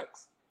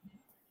quarterbacks.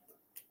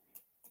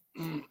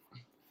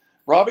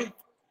 Robbie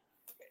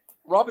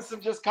Robinson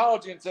just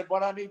called you and said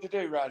what I need to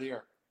do right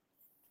here.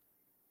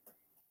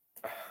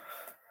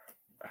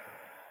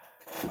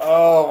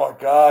 Oh my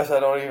gosh, I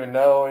don't even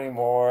know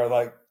anymore.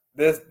 Like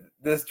this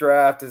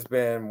draft has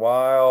been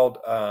wild.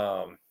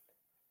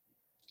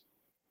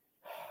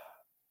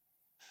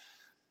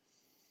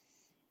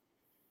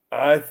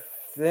 I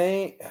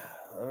think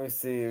let me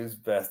see who's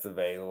best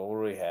available. What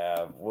do we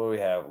have? What do we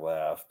have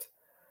left?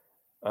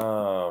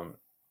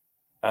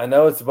 I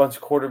know it's a bunch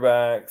of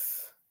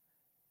quarterbacks.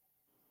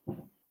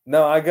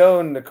 No, I go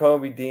into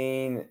Kobe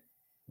Dean,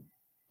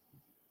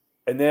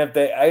 and then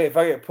if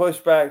I get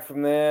pushback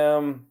from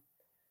them,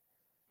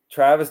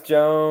 Travis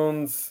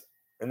Jones,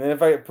 and then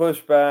if I get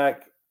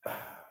pushback,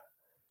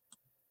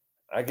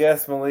 I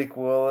guess Malik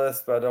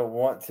Willis, but I don't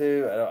want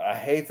to. I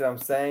hate that I'm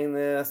saying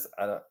this.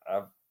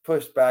 I've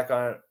pushed back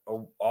on it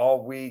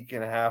all week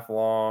and a half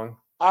long.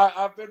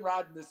 I've been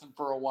riding this one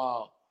for a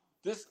while.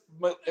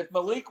 If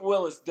Malik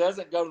Willis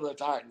doesn't go to the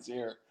Titans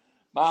here,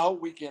 my whole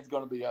weekend's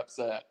going to be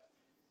upset.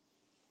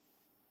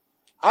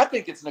 I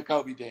think it's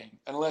Nakobe Dean,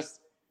 unless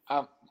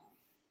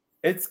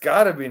it's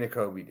got to be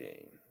Nakobe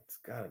Dean. It's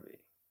got to be.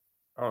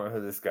 I don't know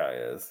who this guy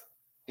is.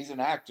 He's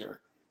an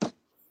actor.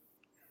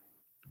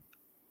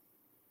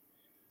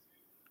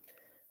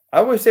 I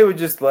wish they would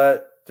just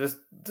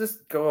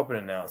go up and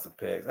announce the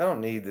picks. I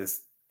don't need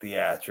this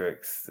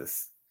theatrics.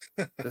 Just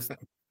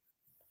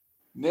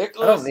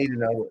Nicholas. I don't need to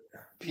know it.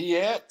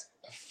 Piet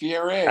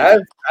Fiore.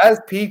 As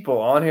people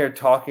on here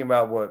talking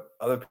about what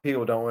other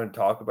people don't want to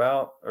talk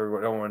about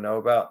or don't want to know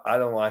about, I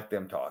don't like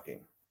them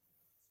talking.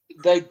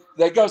 They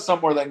go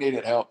somewhere they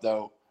needed help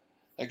though.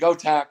 They go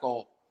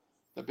tackle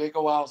the big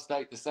Ohio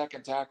State, the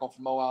second tackle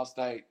from Ohio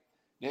State,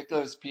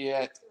 Nicholas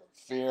Piet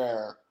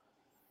Fiore.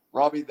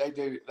 Robbie,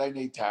 they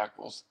need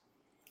tackles.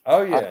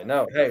 Oh yeah,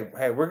 no.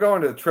 Hey, we're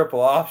going to the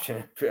triple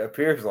option. It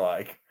appears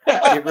like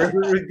get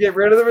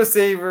rid of the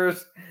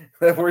receivers.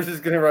 We're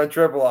just going to run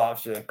triple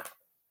option.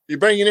 You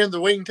bringing in the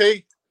wing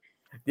T?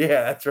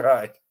 Yeah, that's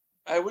right.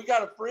 Hey, we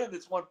got a friend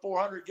that's won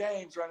 400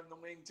 games running the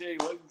wing T.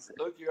 We can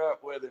hook you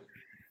up with him.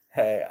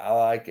 Hey, I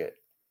like it.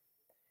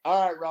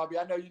 All right, Robbie.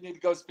 I know you need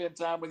to go spend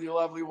time with your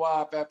lovely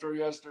wife after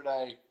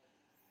yesterday.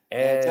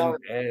 And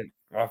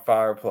my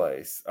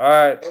fireplace. All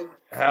right.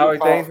 Howie,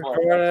 thanks for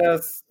joining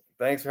us.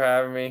 Thanks for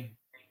having me.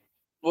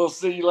 We'll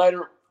see you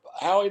later.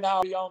 Howie and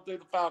I'll be on through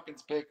the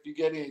Falcons pick if you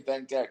get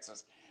anything,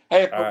 Texas.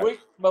 Hey, if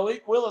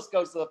Malik Willis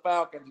goes to the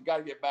Falcons, you got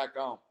to get back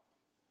on.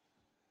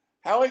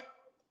 Howie,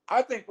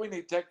 I think we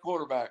need to take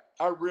quarterback.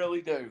 I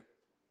really do.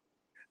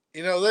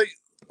 You know,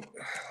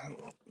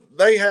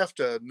 they have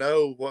to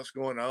know what's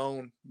going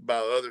on by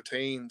other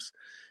teams,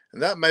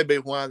 and that may be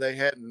why they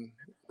hadn't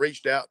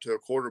reached out to a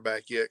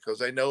quarterback yet, because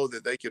they know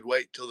that they could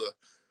wait till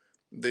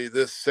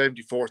this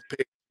 74th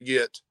pick to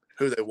get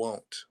who they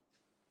want.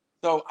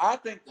 So I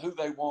think who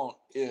they want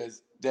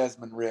is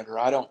Desmond Ridder.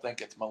 I don't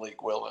think it's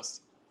Malik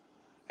Willis.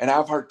 And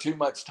I've heard too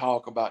much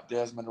talk about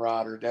Desmond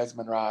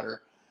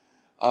Ridder.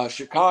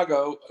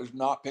 Chicago is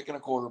not picking a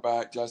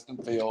quarterback, Justin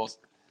Fields.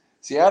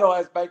 Seattle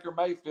has Baker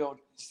Mayfield.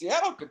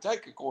 Seattle could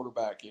take a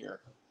quarterback here.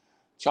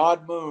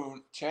 Chad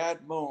Moon,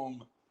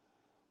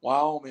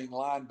 Wyoming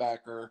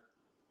linebacker.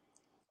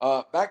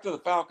 Back to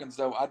the Falcons,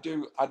 though. I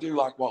do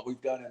like what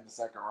we've done in the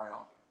second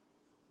round.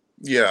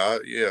 Yeah.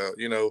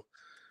 You know,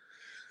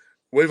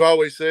 we've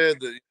always said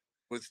that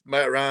with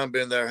Matt Ryan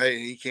being there, hey,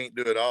 he can't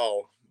do it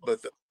all.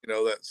 But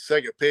that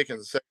second pick in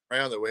the second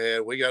round that we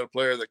had, we got a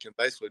player that can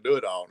basically do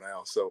it all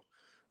now. So,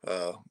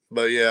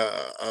 but yeah,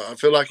 I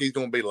feel like he's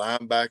going to be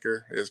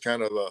linebacker. Is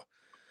kind of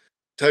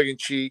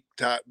tongue-in-cheek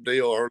type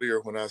deal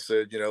earlier when I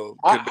said,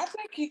 I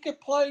think he could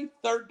play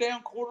third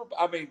down quarterback.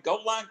 I mean,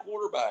 goal line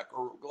quarterback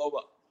or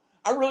global.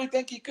 I really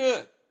think he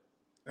could.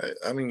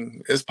 I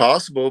mean, it's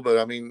possible, but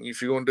I mean,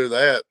 if you want to do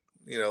that,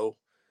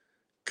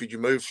 could you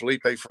move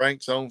Felipe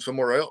Franks on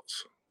somewhere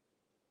else?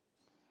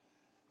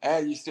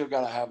 And you still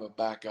got to have a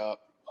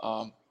backup.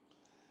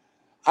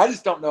 I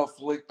just don't know if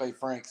Felipe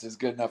Franks is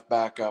good enough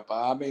backup.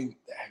 I mean,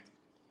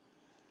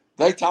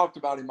 they talked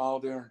about him all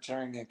during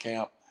training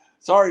camp.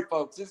 Sorry,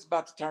 folks. This is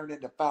about to turn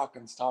into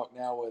Falcons talk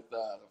now with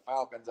the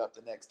Falcons up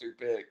the next 2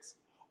 picks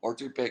or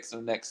 2 picks in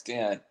the next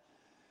 10.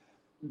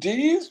 Do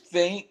you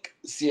think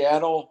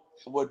Seattle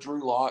with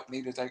Drew Lock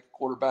need to take a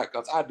quarterback?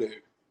 Because I do.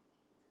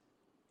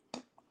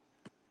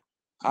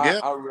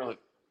 Yeah, I really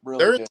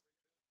they're do. at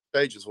the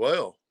stage as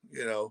well.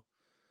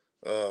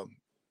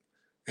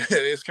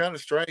 It's kind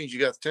of strange. You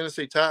got the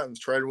Tennessee Titans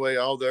trading away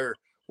all their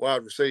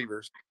wide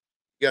receivers.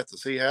 You got the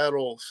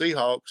Seattle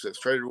Seahawks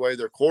that's traded away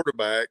their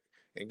quarterback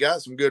and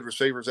got some good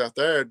receivers out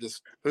there.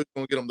 Just who's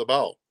going to get them the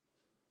ball?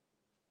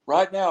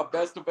 Right now,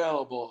 best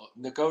available: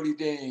 N'Kobe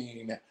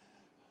Dean,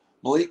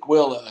 Malik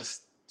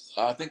Willis.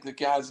 I think the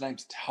guy's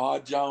name's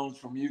Todd Jones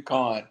from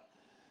UConn.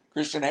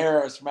 Christian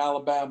Harris from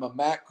Alabama.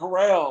 Matt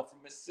Corral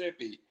from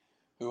Mississippi,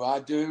 who I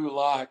do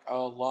like a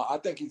lot. I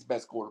think he's the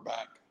best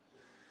quarterback.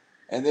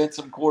 And then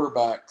some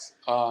quarterbacks.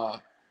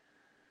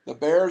 The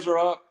Bears are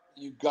up.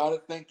 You got to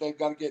think they've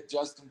got to get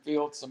Justin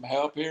Fields some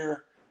help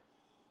here.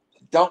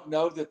 Don't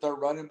know that their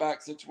running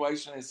back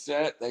situation is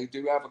set. They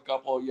do have a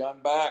couple of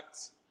young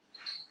backs.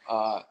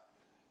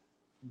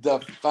 The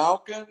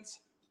Falcons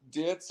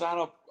did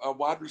sign a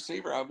wide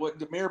receiver. I went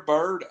Demir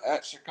Bird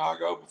at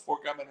Chicago before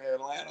coming to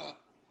Atlanta.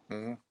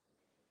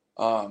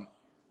 Mm-hmm.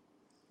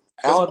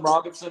 Allen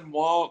Robinson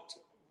walked.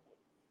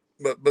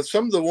 But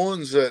some of the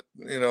ones that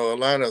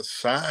Atlanta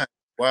signed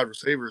wide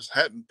receivers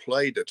hadn't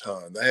played a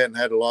ton. They hadn't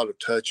had a lot of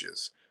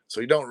touches,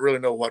 so you don't really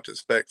know what to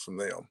expect from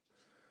them.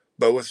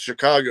 But with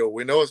Chicago,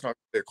 we know it's not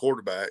going to be a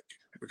quarterback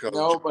because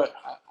but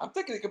I'm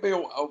thinking it could be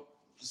a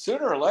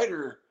sooner or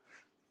later.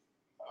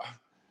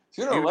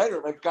 Sooner or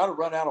later, they've got to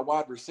run out of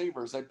wide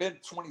receivers. They've been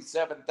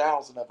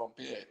 27,000 of them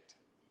picked.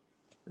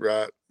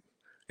 Right.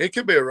 It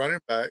could be a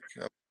running back.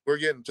 We're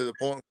getting to the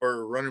point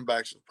where running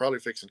backs are probably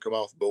fixing to come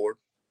off the board.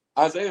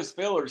 Isaiah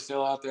Spiller is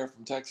still out there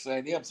from Texas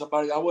A&M.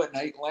 Somebody I wouldn't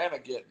hate Atlanta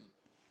getting.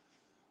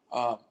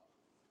 All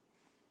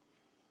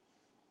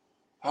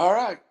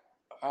right.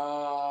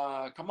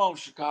 Come on,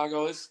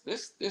 Chicago.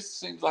 This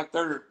seems like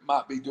they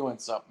might be doing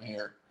something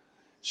here.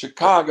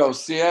 Chicago,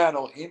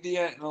 Seattle,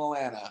 India, and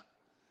Atlanta.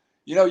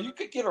 You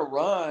could get a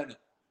run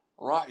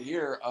right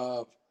here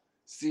of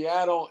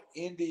Seattle,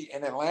 Indy,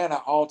 and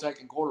Atlanta all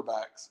taking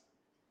quarterbacks.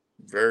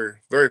 Very,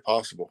 very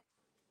possible.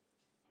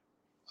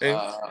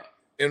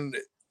 And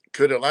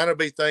could Atlanta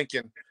be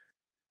thinking,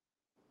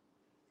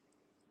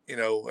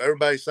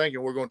 everybody's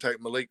thinking we're going to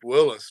take Malik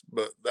Willis,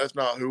 but that's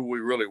not who we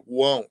really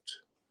want.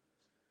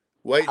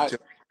 Wait until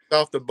it's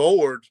off the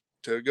board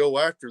to go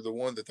after the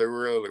one that they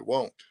really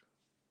want.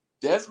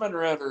 Desmond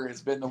Ridder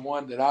has been the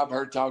one that I've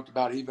heard talked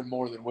about even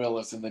more than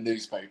Willis in the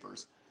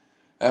newspapers.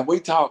 And we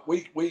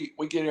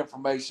get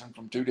information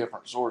from 2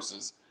 different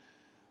sources,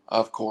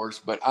 of course,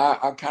 but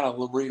I kind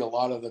of read a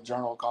lot of the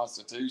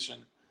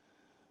Journal-Constitution.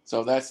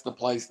 So that's the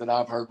place that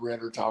I've heard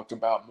Ridder talked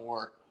about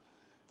more.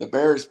 The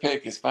Bears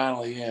pick is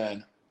finally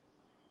in.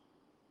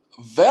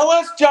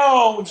 Velus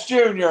Jones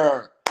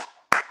Jr.,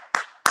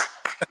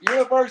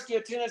 University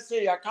of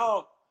Tennessee. I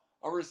called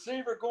a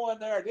receiver going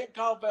there. I didn't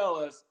call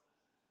Velus.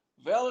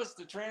 Velus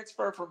to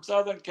transfer from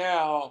Southern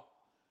Cal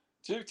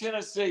to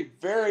Tennessee.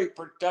 Very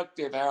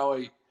productive,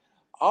 Howie.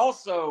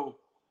 Also,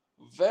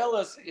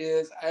 Velus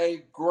is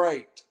a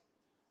great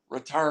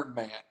return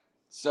man.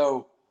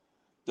 So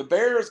the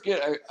Bears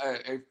get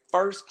a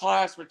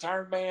first-class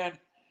return man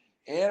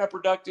and a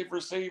productive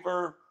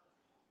receiver,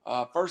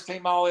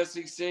 first-team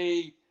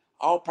All-SEC,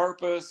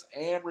 all-purpose,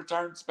 and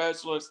return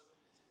specialist.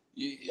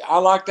 I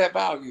like that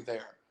value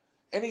there.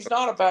 And he's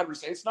not a bad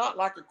receiver. It's not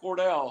like a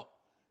Cordell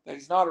that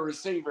he's not a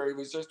receiver. He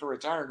was just a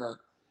returner.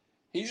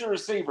 He's a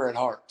receiver at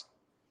heart.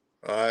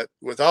 All right.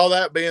 With all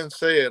that being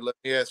said, let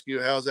me ask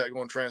you, how's that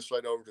going to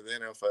translate over to the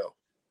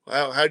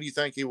NFL? How do you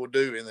think he will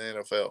do in the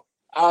NFL?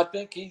 I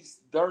think he's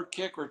their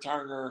kick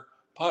returner,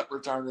 punt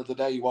returner the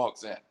day he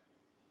walks in.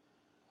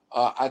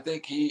 I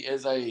think he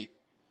is a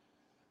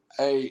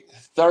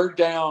third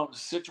down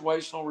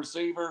situational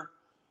receiver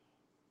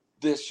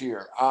this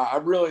year.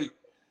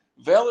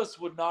 Velus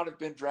would not have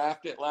been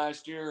drafted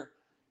last year.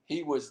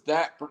 He was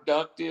that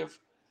productive.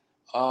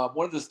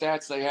 One of the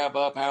stats they have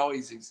up, how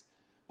he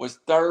was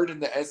third in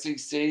the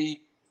SEC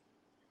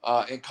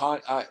in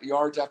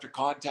yards after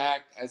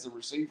contact as a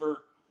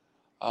receiver.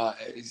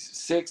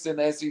 He's 6th in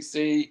the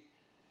SEC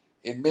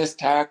in missed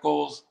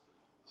tackles,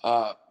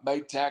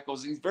 made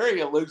tackles. He's very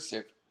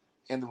elusive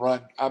in the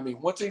run. I mean,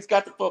 once he's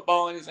got the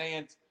football in his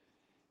hands,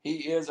 he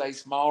is a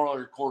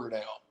smaller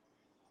Cordell.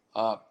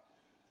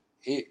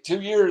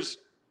 2 years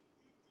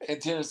in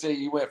Tennessee,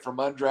 he went from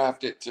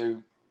undrafted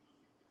to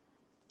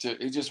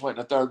he just went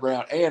in the 3rd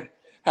round. And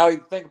how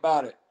you think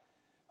about it,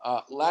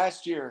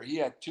 Last year, he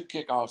had 2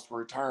 kickoffs for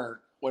return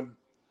when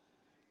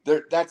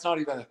that's not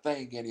even a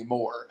thing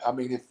anymore. I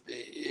mean, if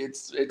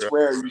it's Right.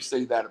 rare you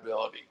see that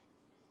ability.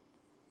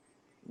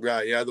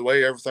 Right. Yeah. The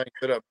way everything's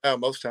set up now,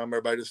 most time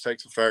everybody just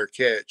takes a fair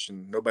catch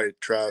and nobody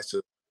tries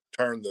to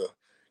turn the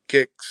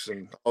kicks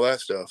and all that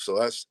stuff. So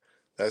that's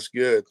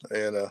good.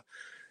 And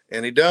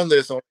he done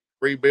this on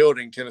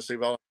rebuilding Tennessee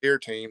Volunteer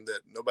team that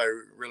nobody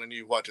really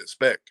knew what to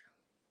expect.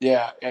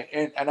 Yeah,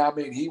 and I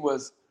mean he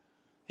was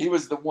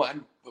the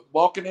one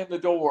walking in the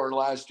door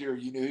last year.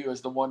 You knew he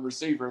was the one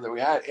receiver that we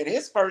had. In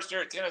his first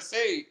year at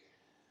Tennessee,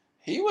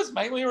 he was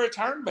mainly a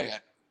return man.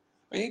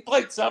 I mean, he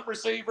played some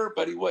receiver,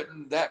 but he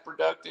wasn't that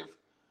productive.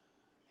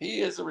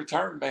 He is a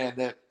return man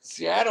that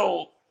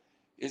Seattle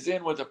is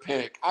in with a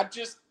pick. I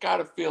just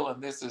got a feeling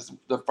this is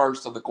the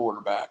first of the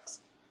quarterbacks.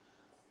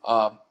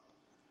 Um,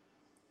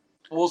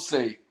 we'll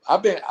see.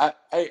 I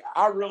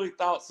really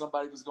thought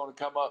somebody was going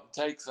to come up and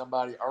take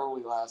somebody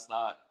early last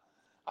night.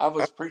 I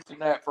was preaching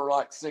that for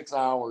like 6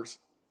 hours.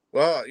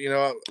 Well,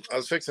 I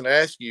was fixing to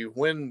ask you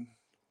when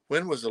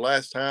was the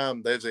last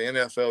time there's an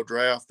NFL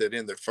draft that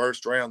in the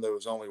first round there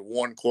was only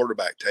one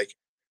quarterback taken?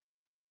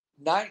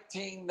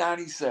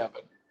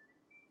 1997.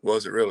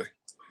 Was it really?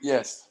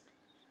 Yes.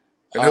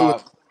 And who?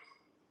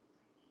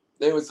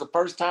 It was the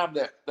first time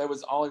that there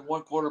was only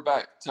one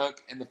quarterback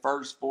took in the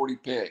first 40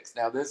 picks.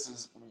 Now this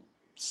is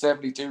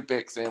 72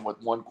 picks in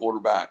with one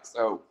quarterback.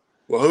 So,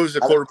 well, who's the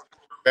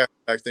quarterback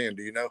back then?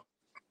 Do you know?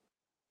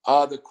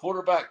 The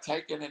quarterback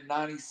taken in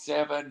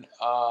 97.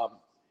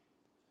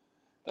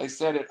 They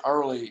said it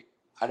early.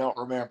 I don't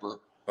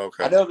remember.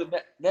 Okay. I know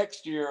the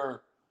next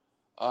year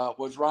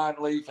was Ryan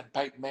Leaf and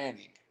Peyton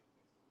Manning.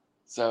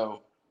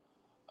 So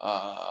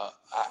I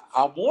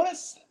want to.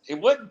 It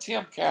wasn't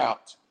Tim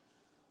Couch.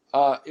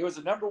 It was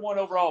the number 1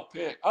 overall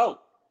pick. Oh,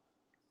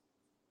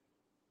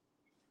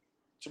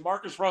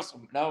 Jamarcus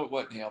Russell. No, it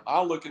wasn't him.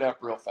 I'll look it up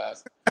real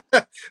fast.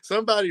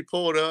 Somebody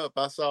pulled up.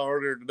 I saw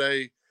earlier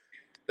today.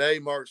 Today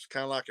marks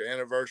kind of like an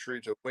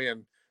anniversary to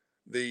when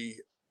the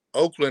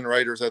Oakland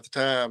Raiders at the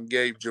time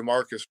gave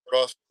Jamarcus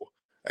Russell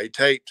a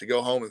tape to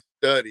go home and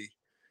study.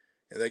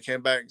 And they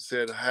came back and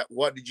said,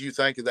 "What did you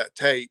think of that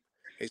tape?"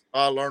 He said,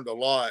 "I learned a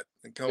lot."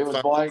 And It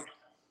was blank.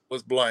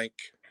 Was blank.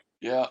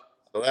 Yeah.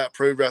 So that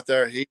proved right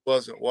there he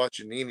wasn't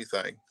watching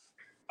anything.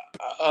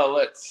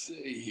 Let's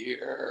see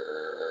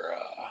here.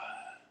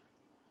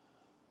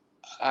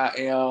 I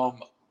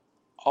am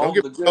on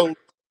the good.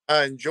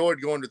 I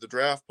enjoyed going to the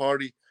draft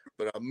party,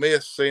 but I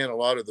miss seeing a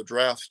lot of the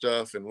draft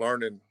stuff and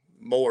learning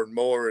more and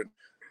more and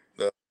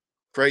the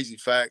crazy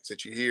facts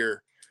that you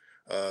hear.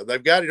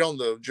 They've got it on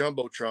the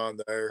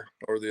Jumbotron there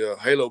or the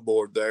Halo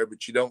board there,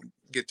 but you don't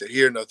get to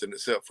hear nothing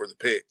except for the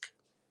pick.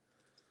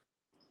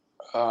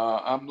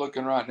 I'm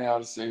looking right now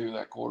to see who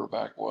that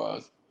quarterback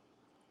was.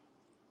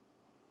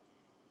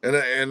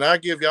 And I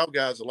give y'all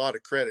guys a lot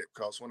of credit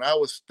because when I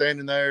was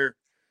standing there,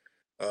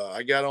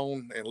 I got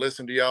on and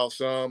listened to y'all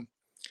some,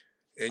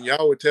 and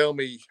y'all would tell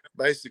me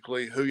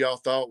basically who y'all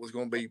thought was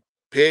going to be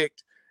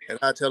picked, and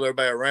I tell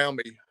everybody around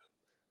me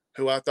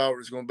who I thought it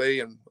was going to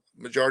be, and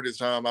majority of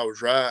the time I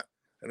was right,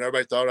 and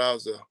everybody thought I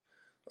was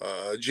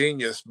a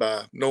genius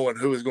by knowing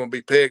who was going to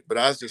be picked, but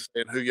I was just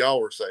saying who y'all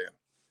were saying.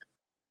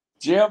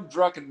 Jim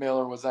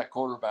Druckenmiller was that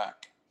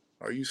quarterback.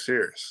 Are you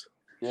serious?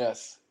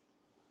 Yes.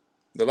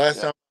 The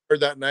last time I heard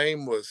that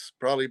name was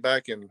probably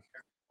back in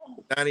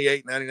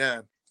 98,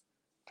 99.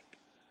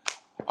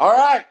 All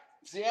right.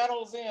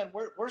 Seattle's in.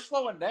 We're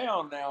slowing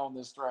down now on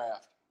this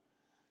draft.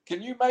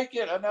 Can you make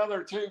it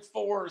another 2,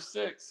 4,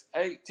 6,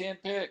 8, 10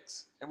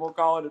 picks, and we'll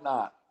call it a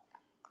night?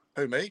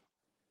 Who, me?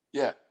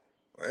 Yeah.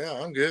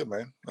 Yeah, I'm good,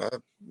 man.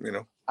 I'm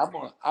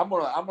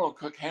gonna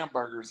cook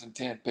hamburgers in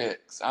 10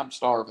 picks. I'm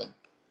starving.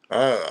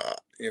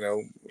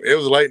 It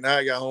was a late night.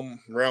 I got home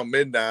around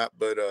midnight,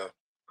 but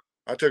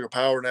I took a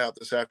power nap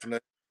this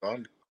afternoon.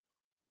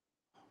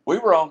 We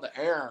were on the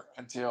air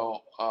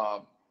until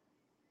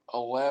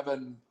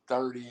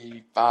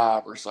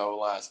 11:35 or so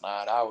last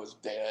night. I was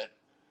dead.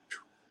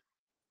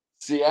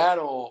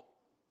 Seattle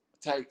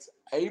takes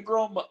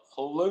Abraham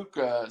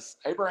Lucas,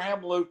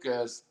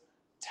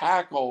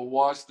 tackle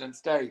Washington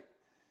State.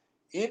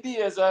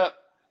 India's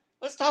up.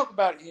 Let's talk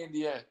about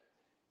India.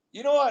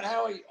 You know what,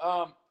 Howie?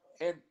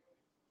 And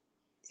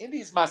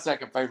Indy's my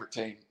second favorite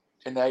team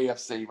in the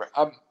AFC.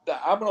 I'm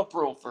going to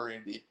pull for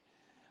Indy.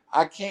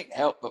 I can't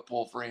help but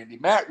pull for Indy.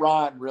 Matt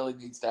Ryan really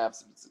needs to have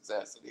some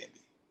success at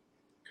Indy.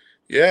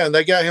 Yeah, and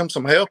they got him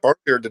some help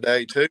earlier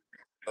today too,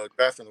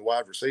 drafting the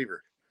wide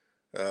receiver.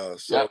 And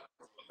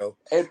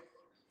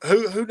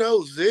who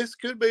knows? This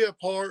could be a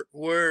part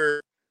where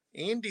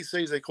Indy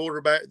sees a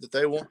quarterback that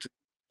they want to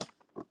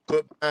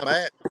put behind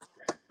Matt,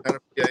 kind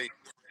of be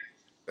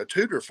a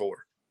tutor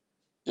for.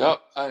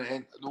 Yep,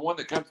 and the one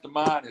that comes to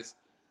mind is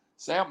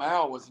Sam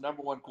Howell was the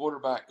number 1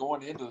 quarterback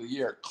going into the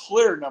year,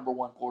 clear number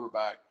 1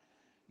 quarterback.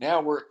 Now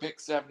we're at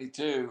pick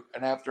 72,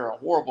 and after a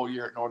horrible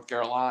year at North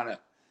Carolina,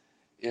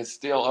 is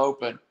still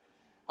open.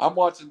 I'm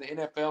watching the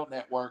NFL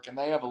Network, and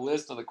they have a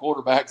list of the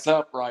quarterbacks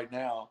up right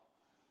now.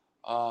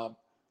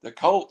 The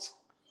Colts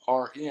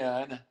are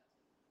in.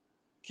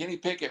 Kenny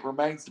Pickett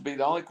remains to be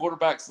the only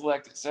quarterback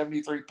selected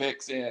 73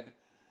 picks in.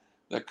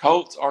 The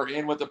Colts are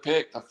in with a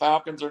pick. The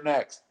Falcons are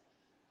next.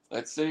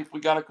 Let's see if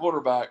we got a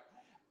quarterback.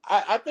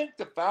 I think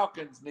the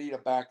Falcons need a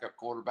backup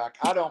quarterback.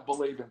 I don't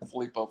believe in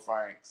Filippo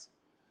Franks.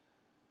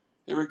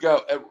 Here we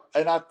go.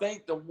 And I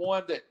think the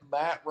one that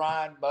Matt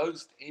Ryan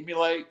most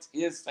emulates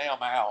is Sam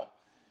Howell.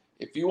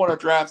 If you want to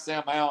draft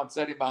Sam Howell and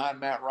set him behind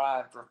Matt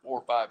Ryan for 4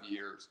 or 5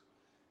 years,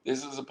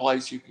 this is a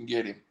place you can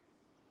get him.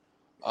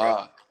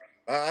 Right.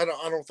 I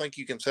don't think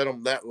you can set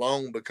him that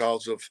long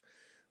because of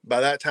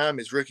by that time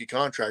his rookie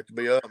contract will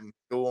be up and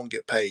he won't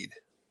get paid.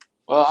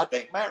 Well, I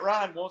think Matt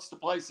Ryan wants to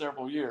play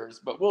several years,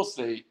 but we'll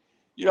see.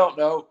 You don't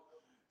know.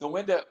 The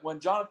window, when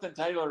Jonathan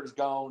Taylor is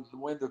gone, the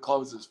window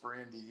closes for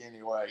Indy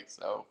anyway.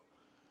 So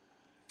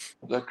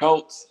the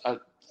Colts,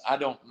 I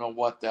don't know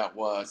what that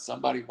was.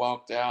 Somebody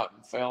walked out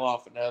and fell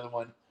off another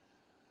one.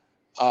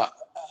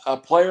 A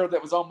player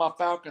that was on my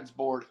Falcons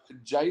board,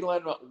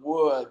 Jalen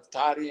Woods,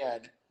 tight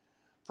end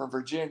from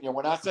Virginia.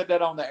 When I said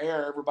that on the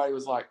air, everybody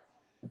was like,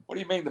 what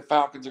do you mean the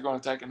Falcons are going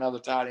to take another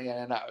tight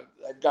end? And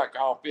they've got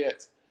Kyle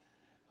Pitts.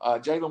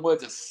 Jalen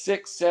Woods is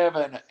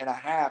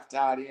 6'7.5"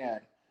 tight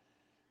end.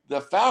 The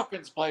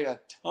Falcons play a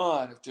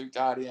ton of 2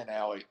 tight end,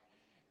 Howie.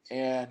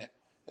 And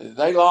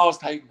they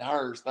lost Hayden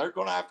Hurst. They're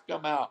going to have to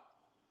come out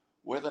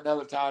with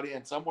another tight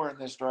end somewhere in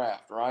this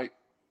draft, right?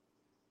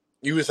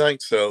 You would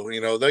think so. You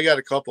know, they got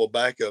a couple of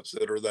backups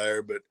that are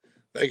there, but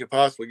they could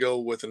possibly go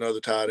with another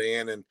tight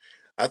end. And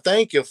I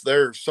think if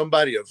there's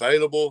somebody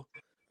available,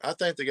 I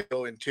think they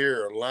go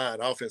interior line,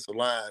 offensive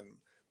line.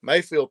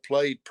 Mayfield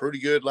played pretty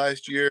good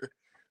last year,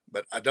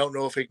 but I don't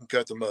know if he can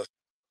cut the mustard.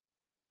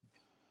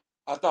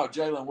 I thought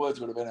Jalen Woods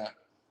would have been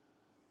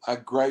a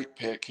great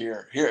pick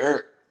here.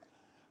 Here,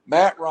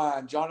 Matt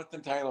Ryan,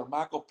 Jonathan Taylor,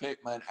 Michael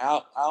Pittman,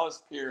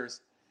 Alice Pierce,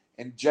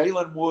 and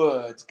Jalen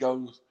Woods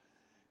goes.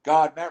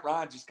 God, Matt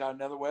Ryan just got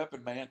another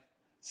weapon, man.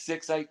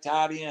 6'8"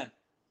 tight end.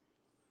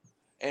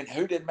 And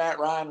who did Matt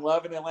Ryan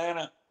love in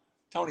Atlanta?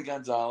 Tony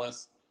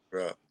Gonzalez.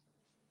 Right.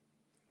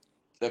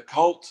 The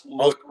Colts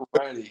look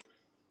ready.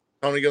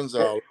 Tony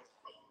Gonzalez.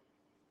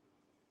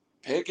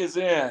 Pick is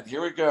in.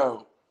 Here we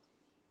go.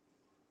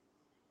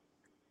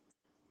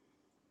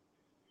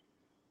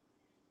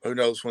 Who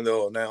knows when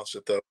they'll announce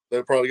it, though?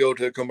 They'll probably go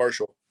to a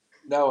commercial.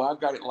 No, I've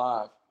got it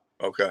live.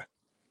 Okay.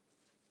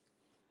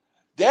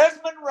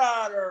 Desmond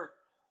Ridder,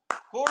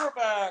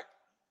 quarterback,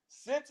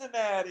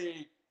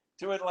 Cincinnati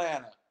to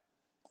Atlanta.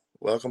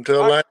 Welcome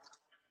to Atlanta.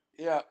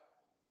 Yeah.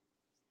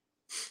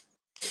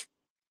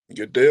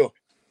 Good deal.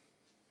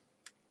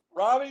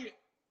 Robbie,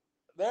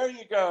 there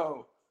you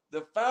go.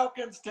 The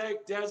Falcons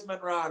take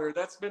Desmond Ridder.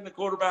 That's been the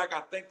quarterback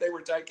I think they were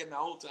taking the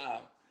whole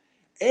time.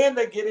 And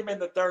they get him in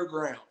the 3rd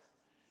round.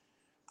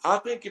 I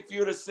think if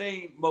you'd have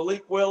seen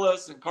Malik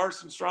Willis and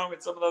Carson Strong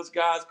and some of those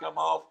guys come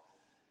off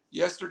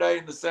yesterday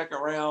in the 2nd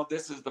round,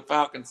 this is the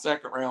Falcons'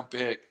 2nd round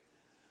pick.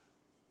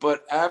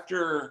 But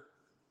after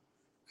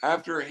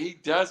he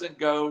doesn't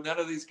go, none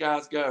of these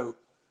guys go.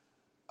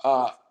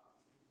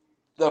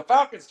 The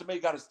Falcons, to me,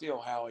 got to steal,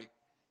 Howie.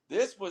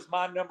 This was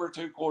my number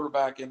 2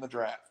 quarterback in the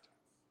draft.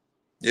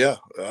 Yeah.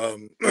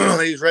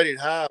 He's rated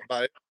high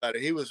by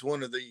everybody. He was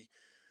one of the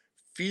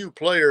few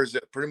players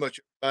that pretty much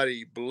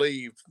everybody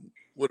believed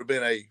would have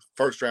been a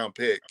 1st round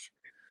pick.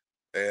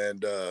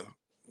 And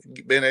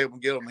being able to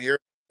get him here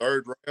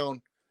 3rd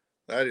round,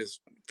 that is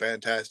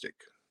fantastic.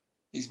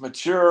 He's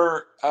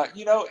mature.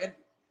 And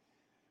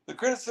the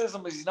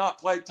criticism is he's not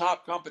played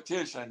top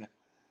competition,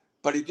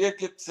 but he did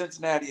get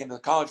Cincinnati into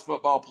the college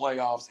football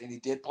playoffs, and he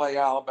did play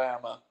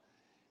Alabama,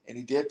 and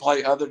he did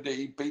play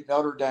he beat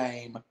Notre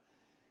Dame.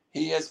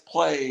 He has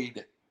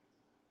played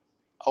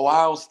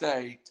Ohio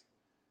State.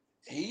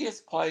 He has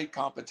played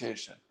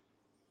competition.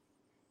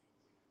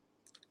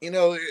 You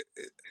know,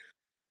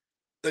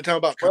 they talk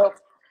about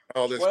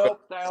all this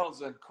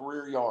 12,000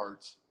 career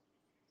yards.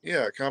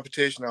 Yeah,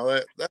 competition, all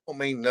that. That don't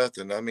mean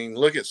nothing. I mean,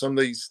 look at some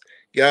of these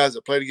guys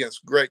that played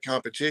against great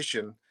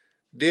competition,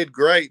 did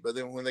great, but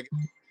then when they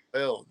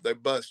fell, they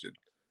busted.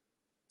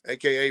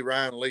 AKA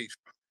Ryan Leaf.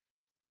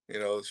 You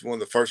know, it's one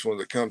of the first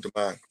ones that come to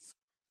mind.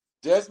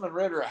 Desmond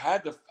Ridder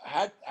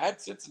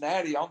had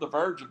Cincinnati on the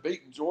verge of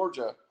beating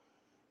Georgia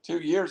 2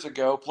 years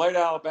ago, played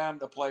Alabama in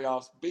the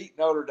playoffs, beat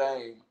Notre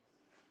Dame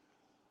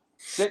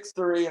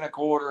 6'3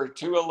 1/4,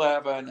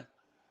 211.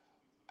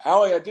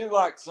 Howie, I do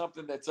like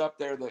something that's up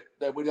there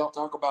that we don't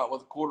talk about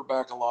with a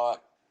quarterback a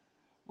lot.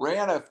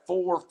 Ran a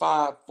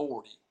 4.5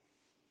 40.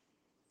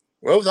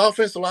 Well, with the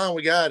offensive line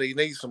we got, he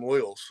needs some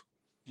wheels.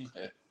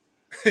 Yeah.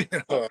 You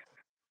know,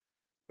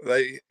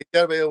 he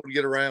got to be able to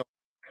get around.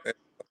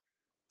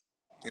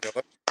 You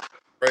know,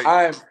 great.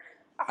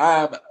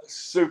 I'm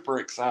super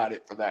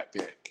excited for that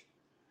pick.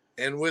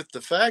 And with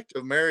the fact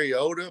of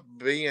Mariota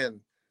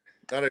being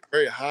not a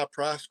very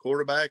high-priced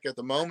quarterback at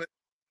the moment,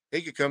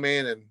 he could come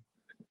in and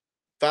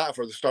fight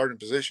for the starting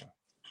position.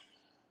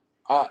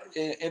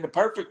 In the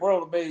perfect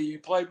world of me, you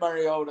play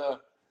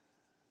Mariota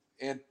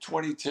in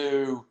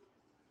 22,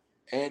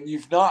 and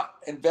you've not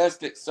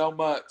invested so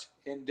much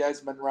in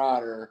Desmond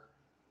Ridder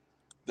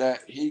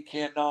that he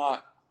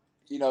cannot,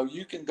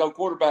 you can go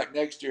quarterback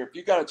next year. If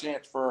you got a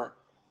chance for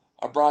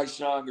a Bryce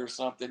Young or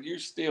something,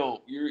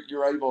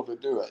 you're able to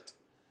do it.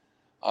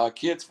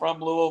 Kids from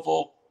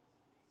Louisville,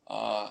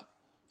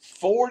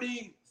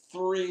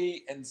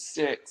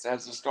 43-6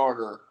 as a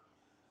starter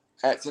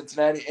at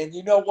Cincinnati. And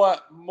you know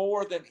what?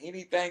 More than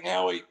anything,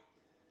 Howie,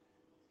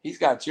 he's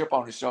got a chip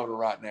on his shoulder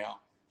right now.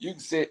 You can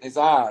see it in his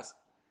eyes.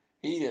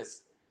 He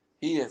is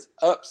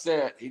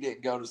upset he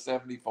didn't go to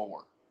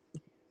 74.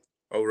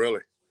 Oh,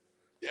 really?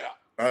 Yeah.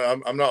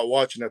 I'm not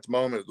watching at the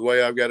moment. The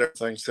way I've got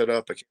everything set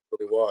up, I can't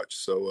really watch.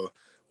 So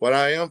what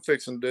I am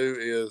fixing to do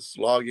is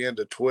log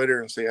into Twitter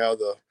and see how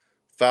the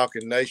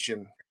Falcon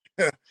Nation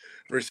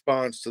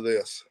responds to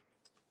this.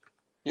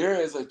 Here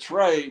is a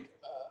trade.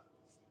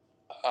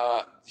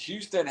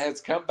 Houston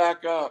has come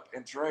back up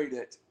and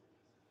traded,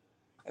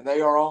 and they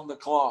are on the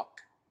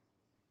clock.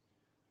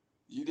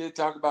 You did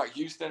talk about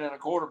Houston and a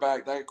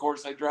quarterback. Of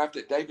course, they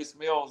drafted Davis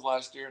Mills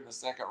last year in the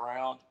second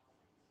round,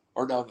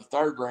 or no, the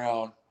third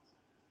round.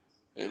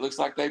 It looks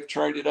like they've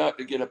traded up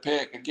to get a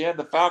pick. Again,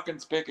 the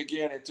Falcons pick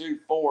again in 2,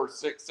 4,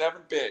 6,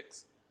 7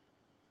 picks.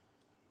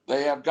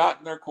 They have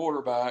gotten their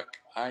quarterback.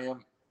 I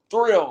am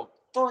thrilled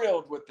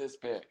with this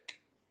pick.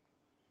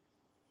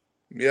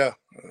 Yeah.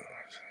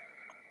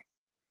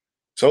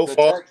 So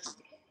far,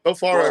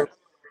 I'm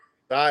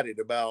excited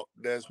about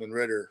Desmond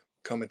Ridder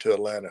coming to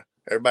Atlanta.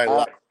 Everybody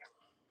likes.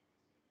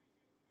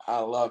 I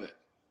love it.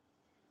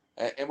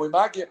 And we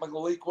might get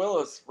Malik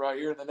Willis right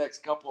here in the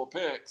next couple of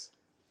picks.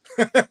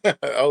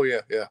 Oh,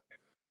 yeah.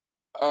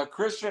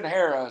 Christian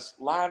Harris,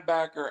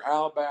 linebacker,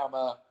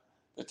 Alabama,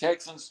 the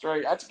Texans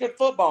straight. That's a good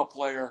football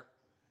player.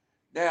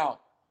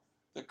 Now,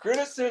 the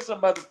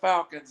criticism of the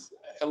Falcons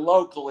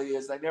locally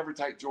is they never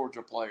take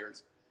Georgia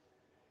players.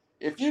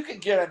 If you can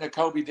get a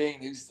Nakobe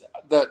Dean, who's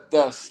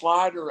the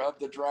slider of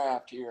the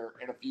draft here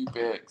in a few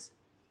picks,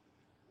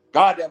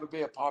 God, that would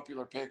be a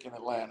popular pick in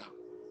Atlanta.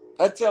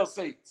 That sells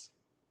seats.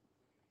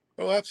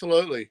 Oh,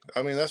 absolutely.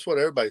 I mean, that's what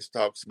everybody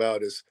talks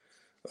about is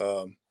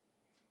talk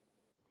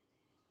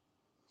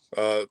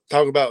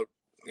about,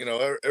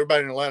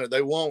 everybody in Atlanta,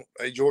 they want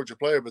a Georgia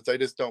player, but they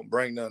just don't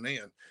bring none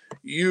in.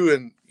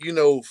 You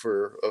know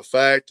for a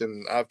fact,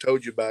 and I've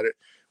told you about it,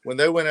 when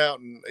they went out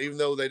and even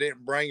though they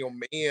didn't bring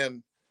them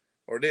in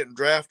or didn't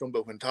draft them,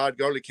 but when Todd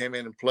Gurley came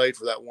in and played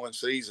for that one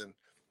season,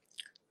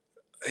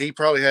 he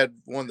probably had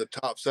one of the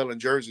top selling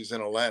jerseys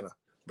in Atlanta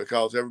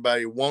because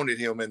everybody wanted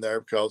him in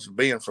there because of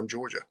being from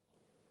Georgia.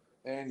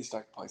 And he's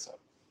taking place up.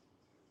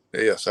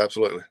 Yes,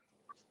 absolutely.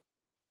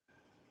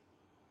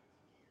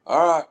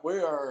 All right, we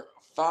are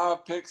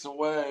 5 picks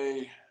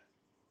away.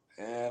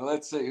 And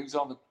let's see who's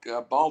on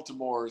the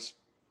Baltimore's,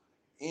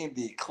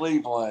 Indy,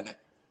 Cleveland,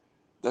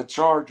 the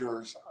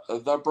Chargers,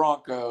 the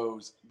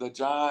Broncos, the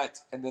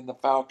Giants, and then the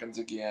Falcons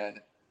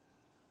again.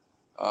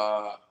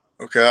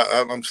 Okay,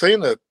 I'm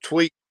seeing a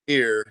tweet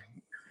here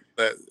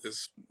that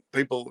is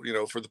people,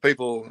 for the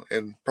people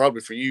and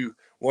probably for you,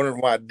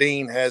 wondering why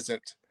Dean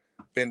hasn't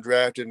been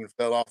drafted and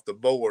fell off the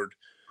board.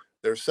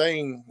 They're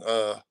saying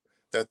that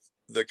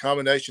the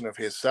combination of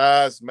his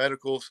size,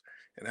 medicals,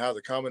 and how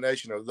the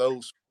combination of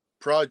those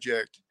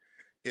project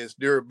his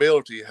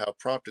durability have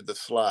prompted the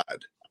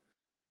slide.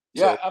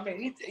 Yeah, so, I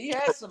mean, he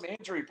has some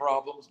injury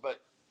problems,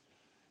 but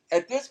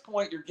at this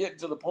point, you're getting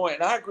to the point,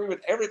 and I agree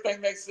with everything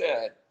they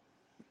said,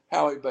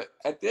 Howie, but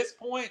at this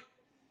point,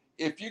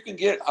 if you can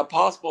get a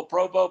possible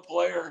Pro Bowl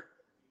player,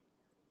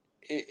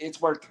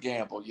 it's worth the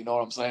gamble. You know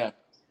what I'm saying?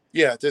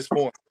 Yeah, at this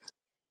point.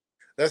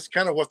 That's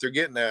kind of what they're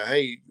getting at.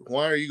 Hey,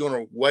 why are you going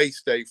to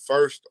waste a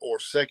first or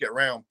second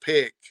round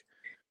pick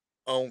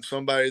on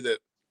somebody that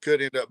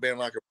could end up being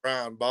like a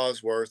Brian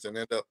Bosworth and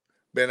end up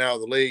being out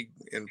of the league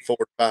in 4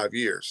 to 5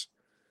 years?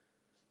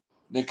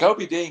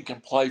 Nakobe Dean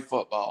can play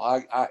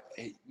football.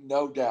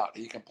 No doubt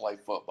he can play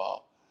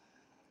football.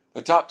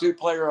 The top 2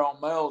 player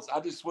on Mel's, I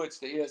just switched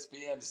to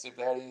ESPN to see if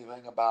they had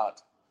anything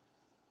about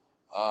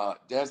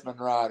Desmond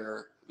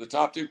Ridder. The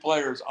top 2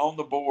 players on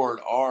the board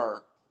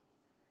are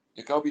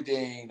Nakobe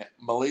Dean,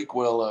 Malik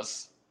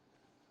Willis,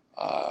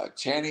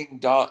 Channing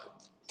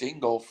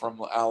Dingle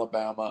from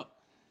Alabama.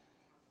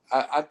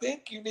 I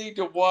think you need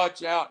to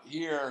watch out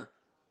here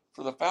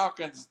for the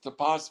Falcons to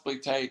possibly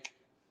take.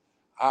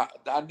 I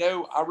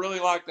know I really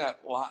like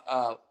that.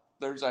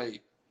 There's a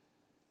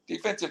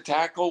defensive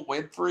tackle,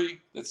 Winfrey,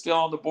 that's still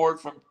on the board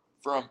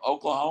from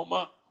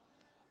Oklahoma.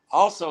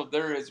 Also,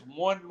 there is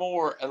one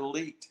more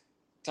elite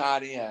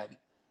tight end.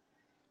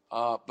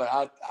 But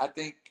I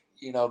think,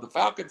 the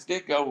Falcons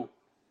did go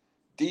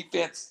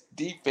defense.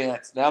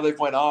 Now they've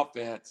went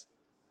offense.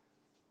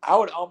 I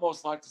would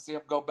almost like to see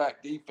them go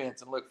back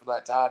defense and look for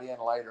that tight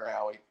end later,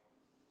 Howie.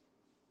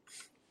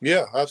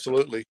 Yeah,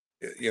 absolutely.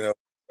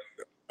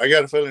 I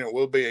got a feeling it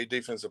will be a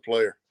defensive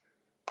player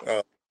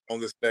on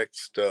this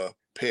next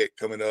pick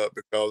coming up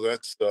because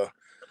that's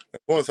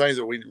one of the things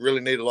that we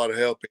really need a lot of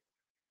help in.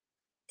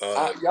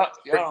 Y'all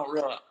don't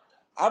realize.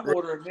 I'm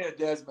ordering me a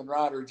Desmond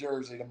Ridder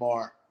jersey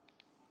tomorrow.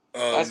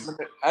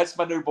 That's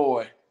my new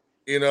boy.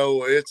 It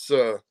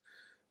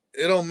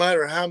don't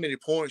matter how many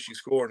points you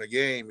score in a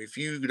game. If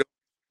you don't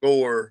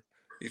score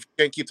if you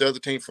can't keep the other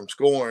team from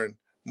scoring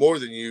more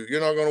than you,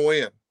 you're not going to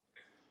win.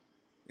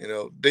 You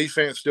know,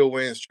 defense still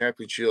wins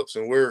championships,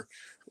 and we're,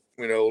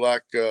 you know,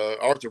 like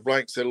Arthur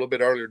Blank said a little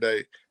bit earlier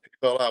today, he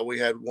felt like we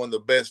had one of the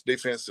best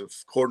defensive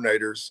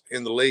coordinators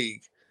in the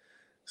league.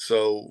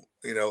 So,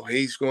 you know,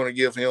 he's going to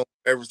give him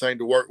everything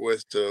to work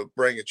with to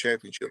bring a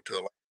championship to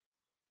him.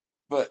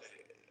 But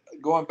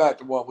going back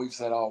to what we've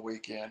said all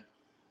weekend,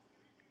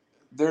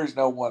 there's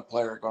no one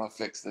player going to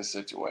fix this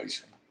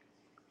situation.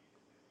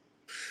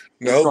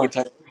 It's No, going but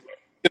to take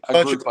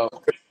a group of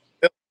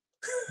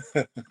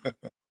them.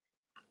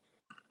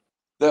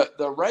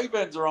 The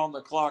Ravens are on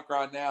the clock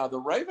right now. The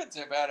Ravens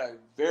have had a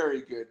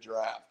very good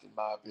draft, in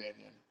my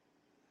opinion.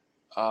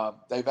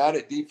 They've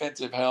added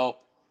defensive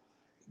help.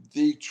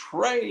 The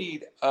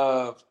trade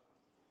of,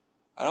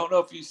 I don't know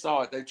if you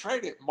saw it, they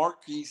traded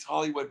Marquise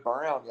Hollywood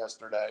Brown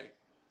yesterday.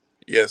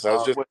 Yes, I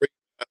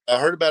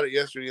heard about it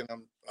yesterday, and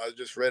I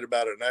just read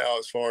about it now.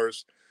 As far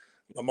as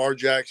Lamar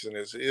Jackson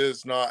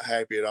is not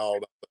happy at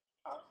all.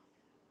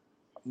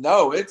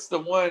 No, it's the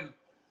one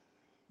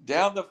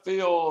down the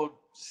field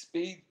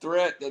speed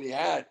threat that he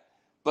had.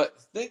 But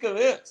think of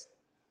this: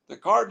 the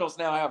Cardinals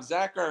now have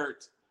Zach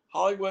Ertz,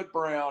 Hollywood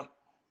Brown,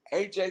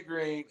 AJ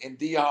Green, and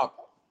D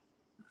Hop.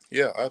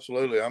 Yeah,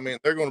 absolutely. I mean,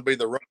 they're going to be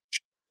the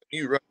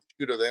new run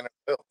shoot of the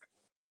NFL.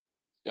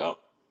 Yep.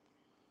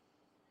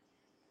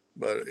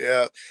 But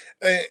yeah,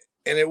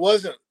 and it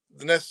wasn't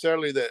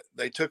necessarily that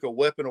they took a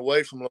weapon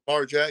away from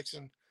Lamar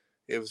Jackson.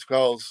 It was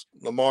because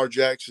Lamar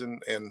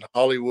Jackson and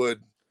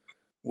Hollywood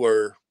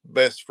were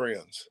best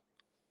friends.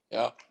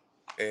 Yeah.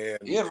 And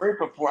Ian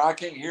Rappaport, I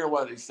can't hear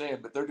what he's saying,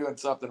 but they're doing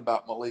something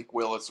about Malik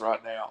Willis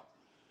right now.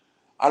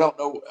 I don't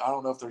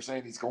know if they're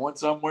saying he's going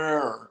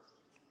somewhere or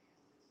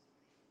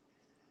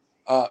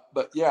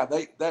but yeah,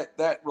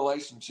 that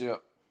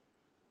relationship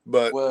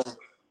was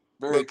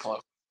very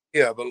close.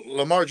 Yeah, but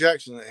Lamar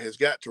Jackson has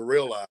got to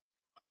realize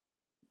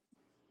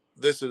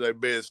this is a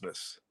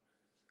business.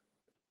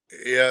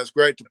 Yeah, it's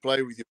great to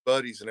play with your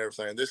buddies and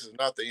everything. This is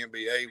not the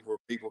NBA where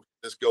people can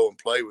just go and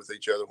play with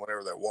each other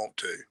whenever they want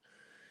to.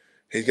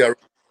 He's got a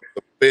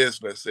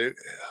business.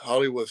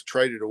 Hollywood's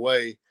traded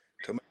away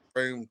to make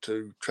room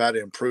to try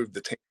to improve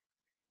the team.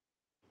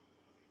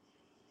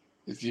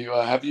 If you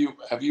have you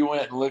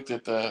went and looked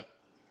at the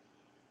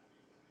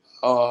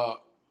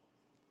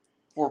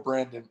poor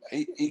Brandon,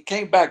 he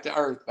came back to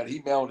earth, but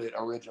he mailed it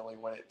originally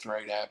when it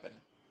trade happened.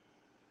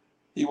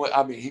 He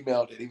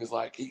mailed it. He was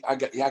like, I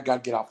got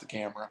to get off the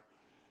camera.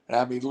 And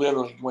I mean,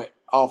 literally went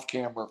off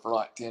camera for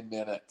like 10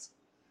 minutes.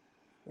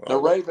 The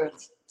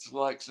Ravens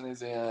selection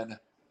is in.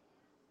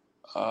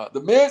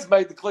 The Miz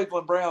made the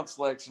Cleveland Browns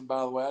selection, by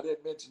the way. I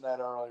didn't mention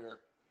that earlier.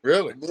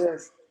 Really?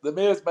 The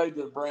Miz made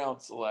the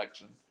Browns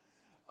selection.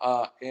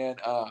 And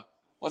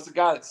what's the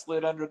guy that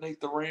slid underneath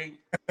the ring?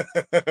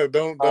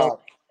 don't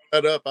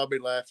shut up. I'll be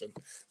laughing.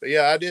 But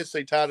yeah, I did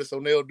see Titus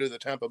O'Neil do the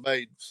Tampa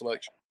Bay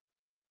selection.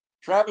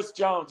 Travis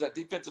Jones, that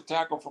defensive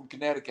tackle from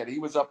Connecticut, he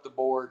was up the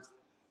board.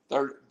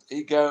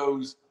 He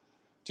goes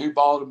to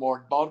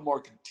Baltimore. Baltimore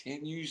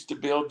continues to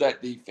build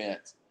that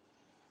defense.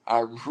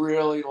 I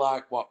really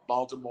like what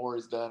Baltimore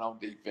has done on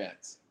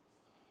defense.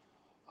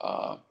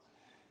 And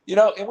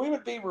we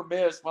would be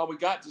remiss while we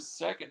got just a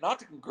second not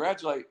to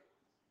congratulate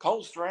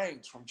Cole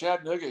Strange from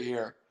Chattanooga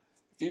here.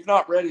 If you've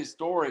not read his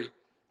story,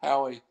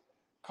 Howie,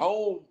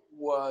 Cole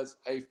was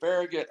a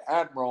Farragut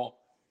admiral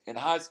in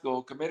high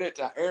school, committed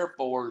to Air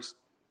Force,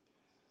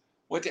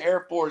 went to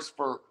Air Force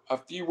for a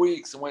few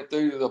weeks and went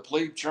through the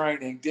plebe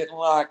training, didn't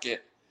like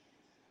it,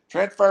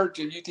 transferred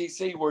to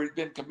UTC where he'd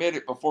been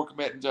committed before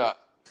committing to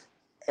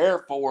Air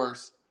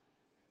Force.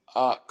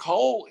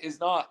 Cole has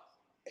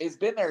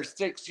been there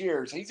 6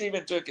 years. He's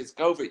even took his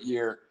COVID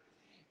year,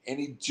 and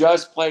he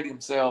just played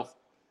himself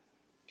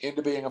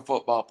into being a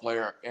football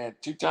player. And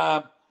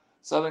 2-time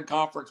Southern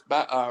Conference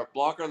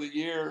Blocker of the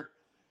Year,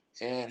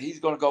 and he's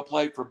going to go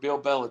play for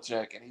Bill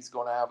Belichick, and he's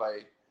going to have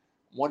a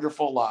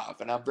wonderful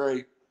life. And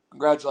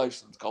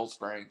congratulations, Cole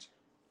Strange.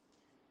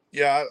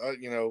 Yeah,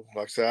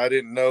 like I said, I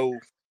didn't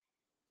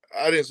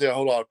see a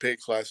whole lot of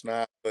picks last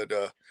night, but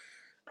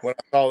when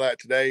I saw that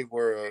today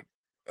where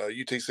a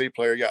UTC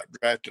player got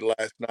drafted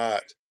last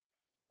night,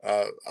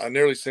 I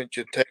nearly sent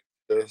you a text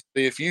to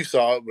see if you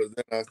saw it, but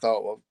then I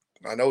thought, well,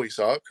 I know he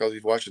saw it because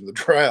he's watching the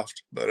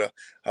draft. But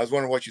I was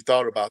wondering what you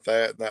thought about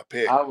that and that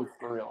pick. I was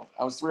thrilled.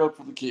 I was thrilled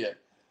for the kid.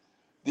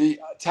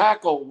 The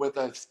tackle with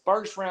a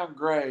first-round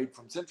grade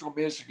from Central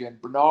Michigan,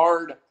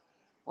 Bernard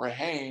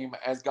Raheem,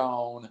 has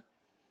gone.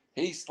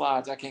 He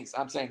slides.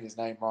 I'm saying his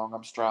name wrong.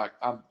 It's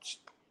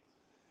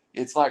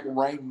like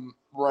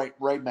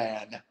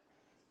Rayman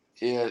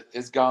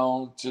is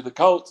gone to the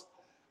Colts.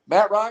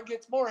 Matt Ryan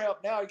gets more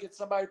help now. He gets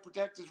somebody to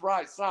protect his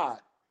right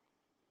side.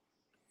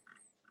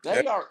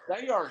 They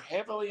are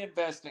heavily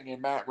investing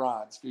in Matt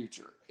Ryan's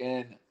future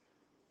in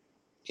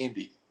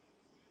Indy.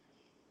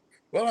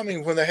 Well, I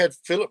mean, when they had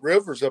Phillip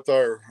Rivers up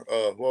there,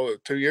 2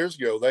 years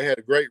ago, they had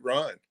a great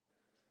run,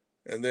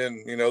 and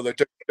then they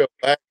took a step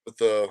back with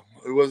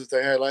who was it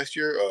they had last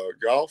year?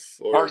 Goff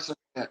or Carson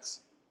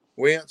Wentz.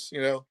 Wentz,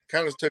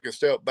 kind of took a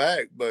step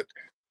back, but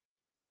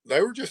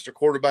they were just a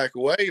quarterback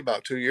away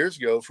about 2 years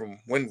ago from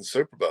winning the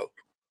Super Bowl,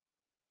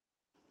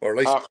 or at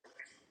least.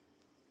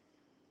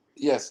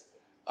 Yes.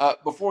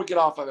 Before we get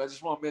off of it, I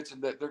just want to mention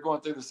that they're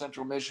going through the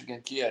Central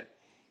Michigan kid.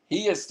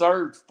 He has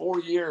served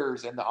 4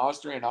 years in the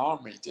Austrian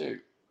Army too.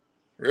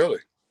 Really?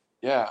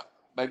 Yeah,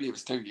 maybe it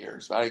was 2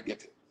 years, but I didn't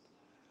get it.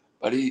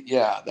 But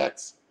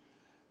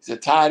he's a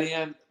tight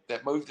end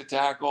that moved to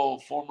tackle,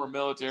 former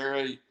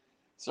military,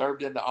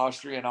 served in the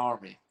Austrian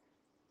Army.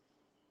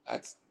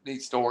 That's a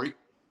neat story.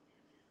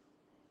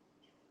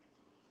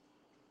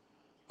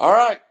 All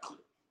right.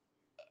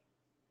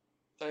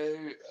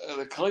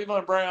 The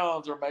Cleveland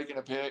Browns are making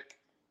a pick.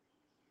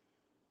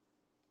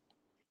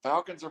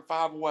 Falcons are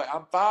 5 away.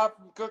 I'm 5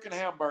 from cooking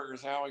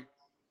hamburgers, Howie.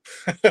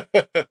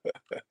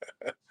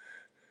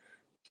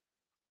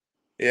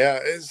 Yeah,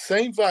 it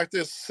seems like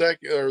this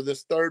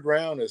third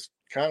round is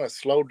kind of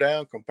slowed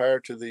down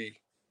compared to the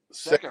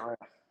second round.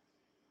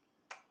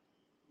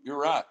 You're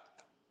right.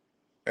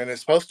 And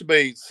it's supposed to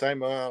be the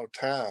same amount of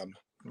time,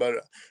 but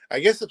I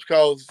guess it's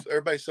because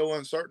everybody's so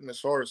uncertain as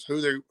far as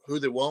who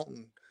they want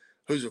and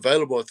who's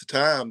available at the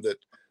time that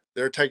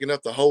they're taking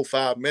up the whole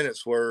 5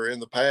 minutes. Where in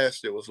the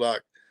past it was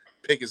like,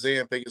 pick us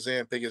in,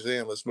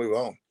 let's move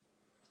on.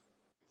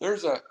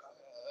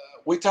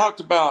 We talked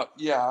about,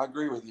 I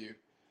agree with you.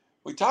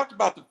 We talked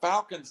about the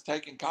Falcons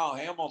taking Kyle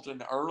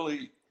Hamilton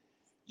early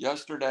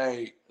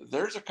yesterday.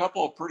 There's a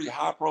couple of pretty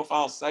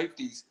high-profile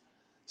safeties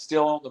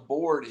still on the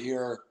board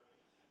here.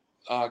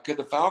 Could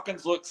the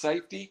Falcons look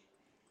safety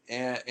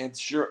and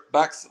sure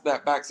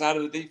backside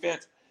of the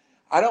defense?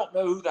 I don't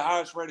know who the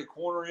highest-rated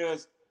corner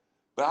is,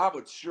 but I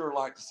would sure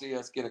like to see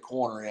us get a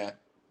corner in.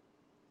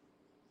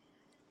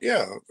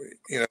 Yeah,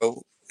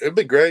 it'd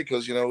be great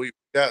because we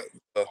got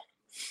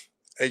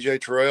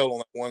AJ Terrell on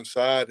that one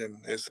side, and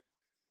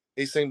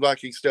he seemed like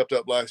he stepped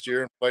up last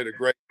year and played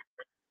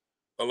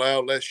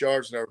allowed less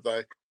yards and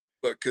everything.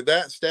 But could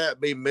that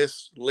stat be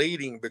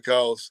misleading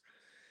because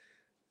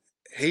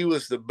he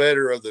was the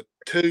better of the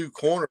two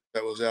corners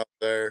that was out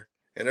there,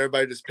 and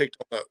everybody just picked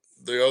on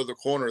the other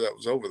corner that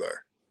was over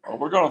there? Well,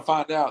 we're going to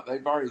find out.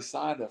 They've already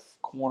signed a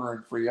corner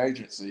in free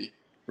agency.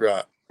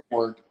 Right.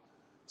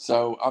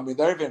 So, I mean,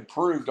 they've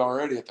improved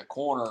already at the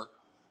corner,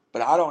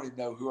 but I don't even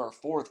know who our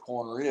fourth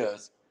corner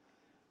is.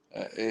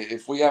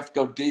 If we have to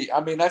go deep, I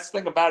mean, that's the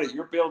thing about it.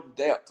 You're building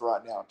depth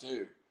right now,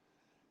 too,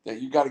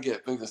 that you got to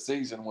get through the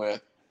season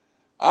with.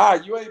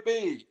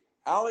 UAB,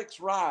 Alex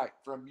Wright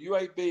from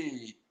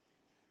UAB,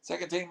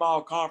 second team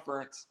all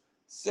conference,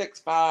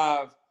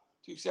 6'5",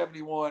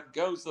 271,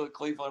 goes to the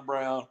Cleveland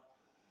Brown.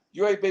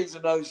 UAB is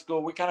another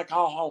school we kind of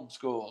call home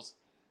schools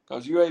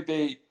because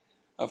UAB,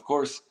 of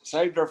course,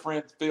 saved our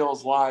friend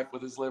Phil's life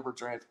with his liver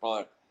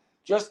transplant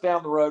just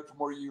down the road from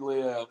where you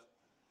live.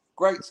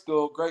 Great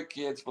school, great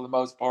kids for the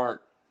most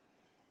part.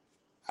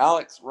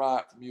 Alex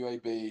Wright from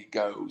UAB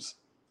goes.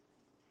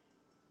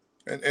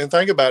 And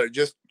think about it,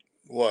 just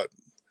what,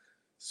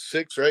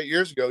 6 or 8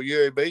 years ago,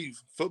 UAB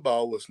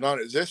football was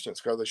non-existent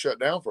because they shut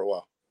down for a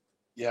while.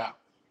 Yeah,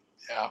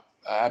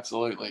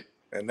 absolutely.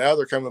 And now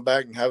they're coming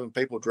back and having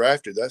people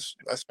drafted. That's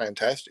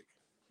fantastic.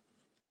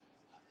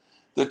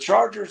 The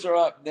Chargers are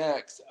up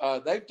next.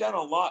 They've done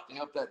a lot to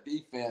help that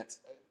defense.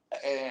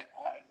 And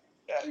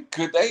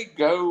could they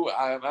go?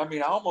 I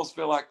mean, I almost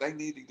feel like they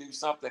need to do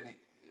something.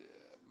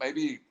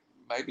 Maybe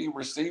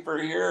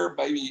receiver here,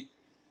 maybe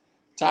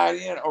tight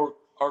end, or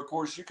of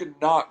course you can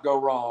not go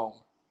wrong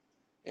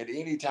at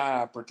any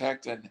time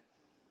protecting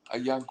a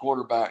young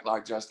quarterback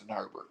like Justin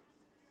Herbert.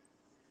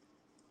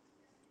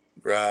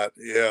 Right.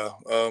 Yeah.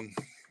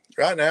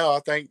 Right now, I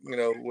think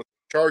with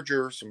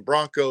Chargers and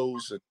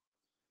Broncos and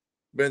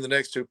being the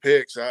next 2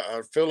 picks,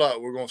 I feel like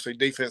we're going to see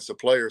defensive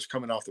players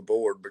coming off the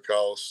board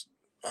because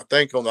I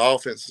think on the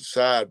offensive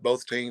side,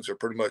 both teams are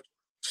pretty much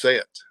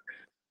set.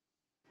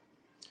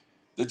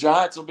 The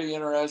Giants will be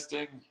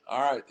interesting.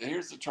 All right,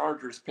 here's the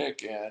Chargers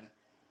pick in.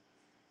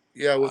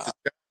 Yeah, with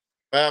the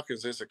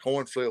Falcons, it's a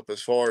coin flip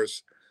as far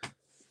as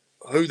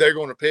who they're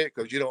going to pick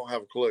because you don't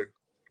have a clue.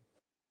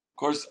 Of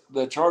course,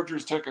 the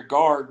Chargers took a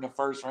guard in the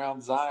first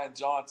round, Zion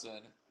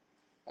Johnson,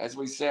 as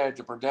we said,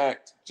 to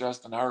protect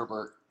Justin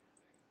Herbert.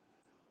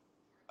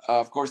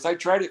 Of course, they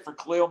traded for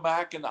Khalil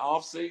Mack in the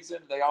offseason.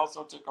 They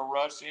also took a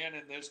rush in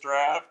this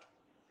draft.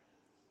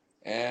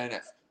 And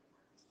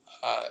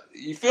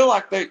you feel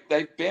like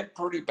they've been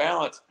pretty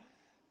balanced.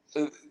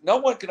 No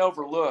one can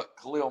overlook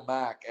Khalil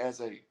Mack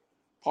as a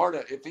part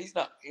of, if he's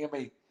not, I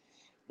mean,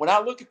 when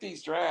I look at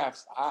these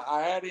drafts,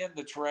 I add in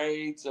the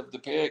trades of the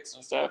picks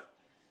and stuff.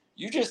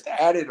 You just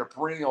added a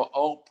perennial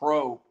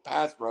all-pro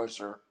pass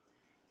rusher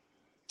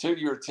to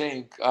your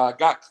team.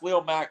 Got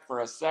Khalil Mack for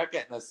a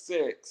second and a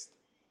sixth.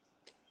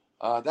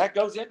 That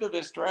goes into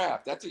this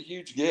draft. That's a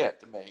huge get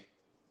to me.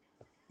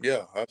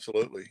 Yeah,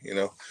 absolutely.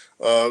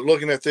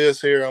 Looking at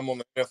this here, I'm on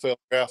the NFL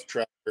draft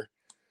tracker,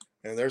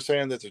 and they're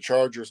saying that the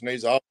Chargers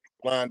needs offensive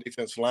line,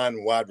 defensive line,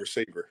 and wide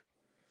receiver.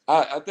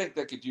 I think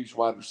they could use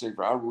wide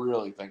receiver. I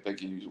really think they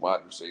could use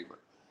wide receiver.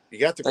 You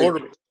got the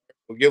quarterback.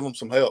 We'll give them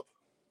some help.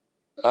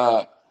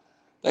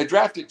 They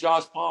drafted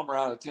Josh Palmer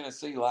out of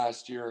Tennessee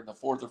last year in the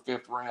 4th or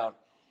 5th round.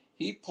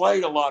 he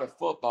played a lot of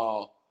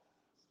football,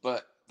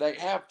 but they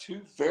have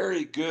two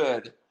very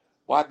good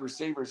wide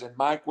receivers in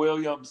Mike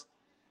Williams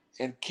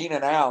and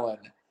Keenan Allen.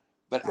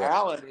 But Right.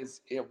 Allen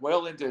is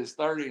well into his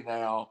 30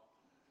 now,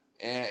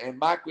 and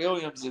Mike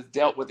Williams has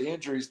dealt with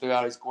injuries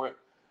throughout his career.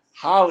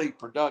 Highly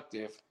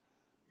productive,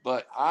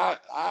 but I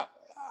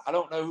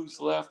don't know who's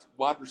left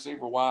wide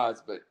receiver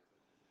wise, but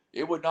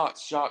it would not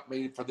shock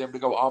me for them to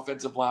go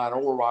offensive line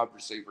or wide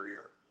receiver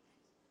here.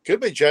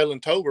 Could be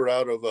Jalen Tolbert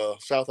out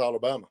of South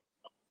Alabama.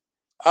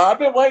 I've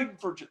been waiting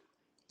for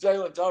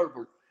Jalen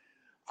Tolbert.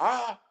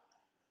 I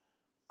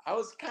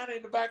was kind of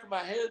in the back of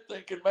my head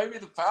thinking maybe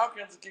the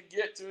Falcons can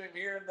get to him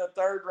here in the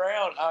third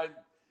round.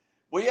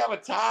 We have a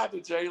tie to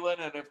Jalen,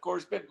 and of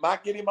course,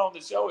 might get him on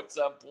the show at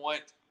some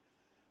point.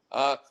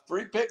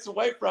 3 picks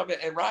away from it,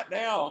 and right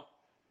now,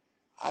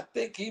 I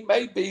think he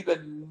may be the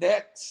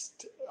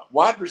next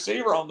wide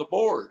receiver on the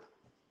board.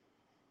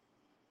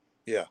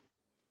 Yeah.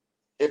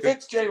 If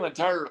it's Jalen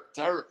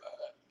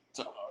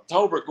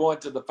Tolbert going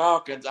to the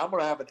Falcons, I'm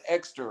going to have an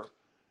extra.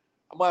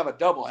 I'm going to have a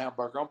double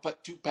hamburger. I'm going to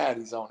put 2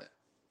 patties on it.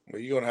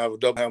 Well, you're going to have a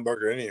double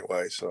hamburger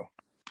anyway, so.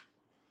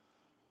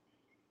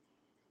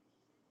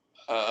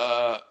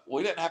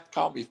 We didn't have to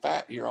call me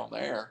fat here on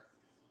the air.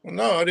 Well,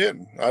 no, I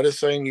didn't. I just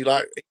saying you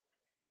like.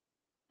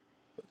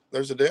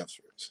 There's a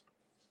difference.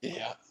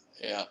 Yeah.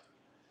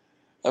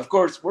 Of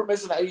course, we're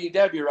missing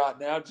AEW right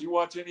now. Did you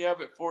watch any of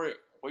it before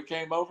we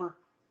came over?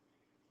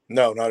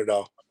 No, not at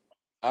all.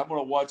 I'm going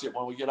to watch it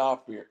when we get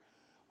off here.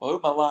 Well, who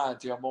am I lying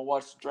to? I'm going to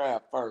watch the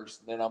draft first,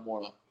 and then I'm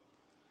going to.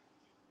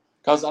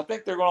 Because I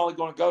think they're only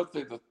going to go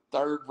through the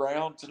 3rd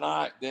round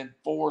tonight, then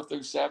 4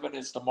 through 7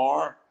 is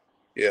tomorrow.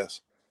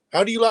 Yes.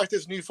 How do you like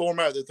this new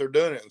format that they're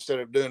doing it instead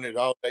of doing it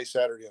all day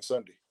Saturday and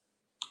Sunday?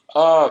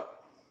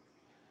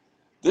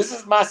 This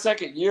is my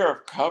 2nd year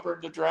of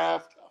covering the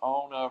draft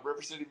on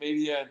RiverCity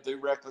Media and through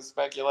Reckless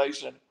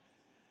Speculation.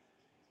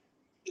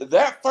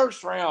 That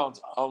first round's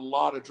a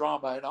lot of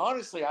drama, and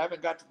honestly, I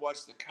haven't got to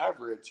watch the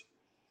coverage,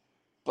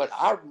 but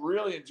I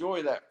really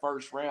enjoy that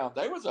first round.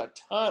 There was a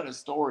ton of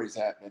stories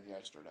happening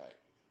yesterday.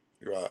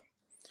 Right.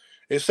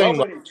 It seemed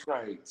so many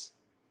trades.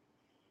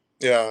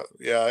 Yeah,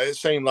 it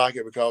seemed like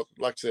it because,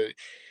 like I said,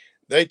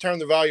 they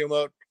turned the volume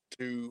up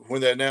to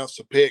when they announced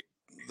the pick.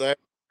 But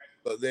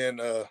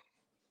then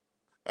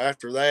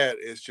after that,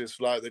 it's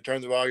just like they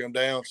turned the volume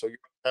down, so you're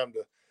having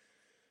to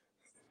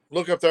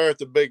look up there at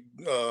the big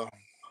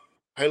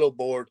Halo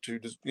board to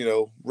just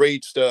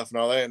read stuff and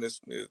all that, and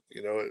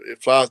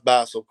it flies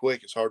by so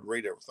quick it's hard to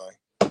read everything.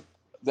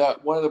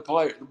 One of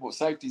the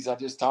safeties I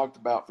just talked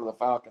about for the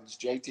Falcons,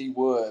 JT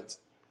Woods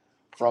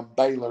from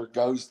Baylor,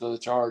 goes to the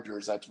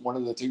Chargers. That's one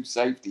of the 2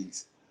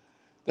 safeties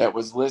that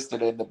was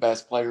listed in the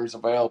best players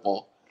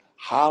available.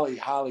 Highly,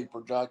 highly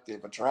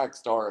productive, a track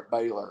star at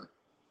Baylor.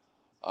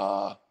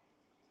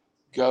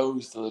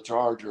 Goes to the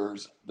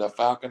Chargers. The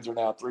Falcons are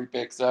now 3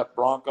 picks up.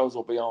 Broncos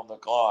will be on the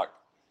clock.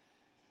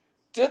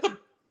 Did the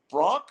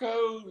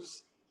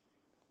Broncos,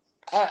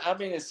 I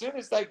mean, as soon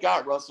as they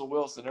got Russell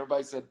Wilson,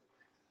 everybody said,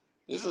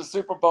 this is a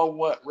Super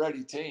Bowl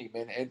ready team.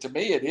 And to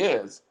me, it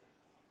is.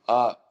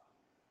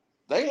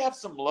 They have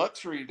some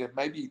luxury to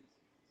maybe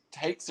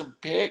take some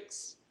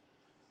picks.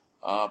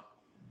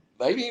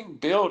 Maybe even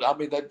build. I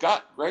mean, they've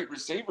got great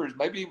receivers.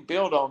 Maybe even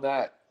build on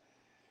that.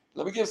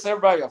 Let me give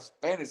everybody a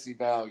fantasy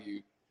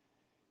value.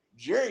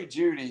 Jerry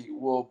Jeudy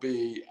will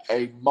be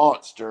a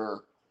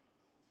monster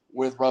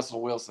with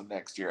Russell Wilson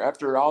next year.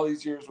 After all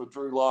these years with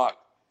Drew Lock,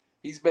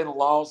 he's been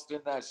lost in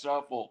that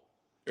shuffle.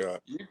 Yeah.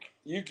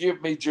 You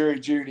give me Jerry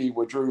Jeudy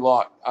with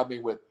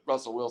with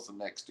Russell Wilson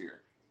next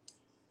year.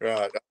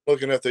 Right. I'm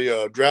looking at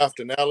the draft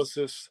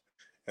analysis,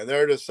 and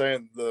they're just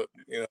saying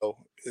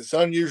it's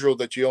unusual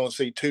that you only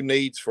see 2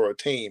 needs for a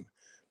team,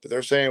 but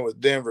they're saying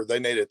with Denver they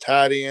need a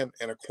tight end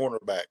and a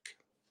cornerback.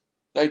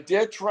 They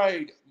did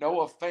trade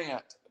Noah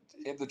Fant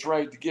in the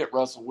trade to get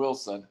Russell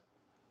Wilson.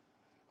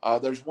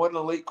 There's one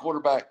elite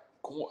quarterback,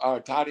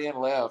 tight end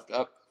left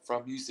up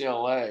from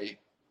UCLA.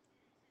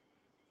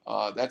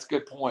 That's a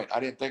good point. I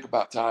didn't think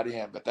about tight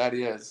end, but that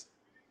is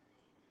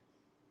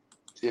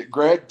it.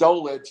 Greg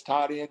Dulcich,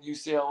 tight end,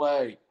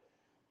 UCLA.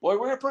 Boy,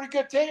 we're a pretty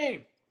good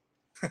team.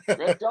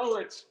 Greg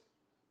Dulcich,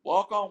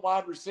 walk-on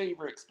wide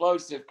receiver,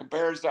 explosive,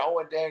 compares to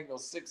Owen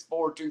Daniels,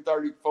 6'4",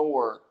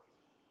 234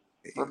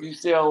 from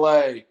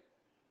UCLA.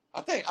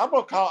 I think I'm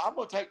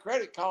gonna take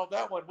credit calling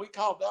that one. We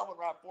called that one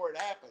right before it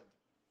happened.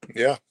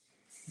 Yeah,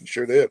 you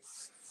sure did.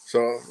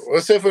 So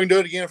let's see if we can do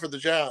it again for the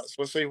Giants.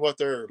 Let's see what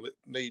their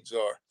needs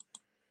are.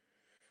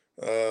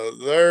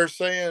 They're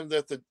saying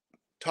that the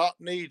top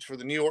needs for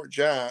the New York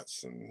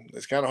Giants, and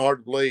it's kind of hard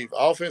to believe,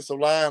 offensive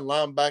line,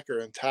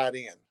 linebacker, and tight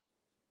end.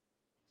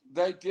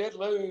 They did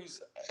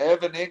lose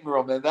Evan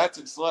Ingram, and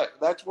that's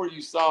where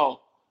you saw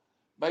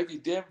maybe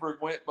Denver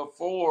went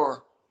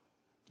before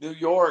New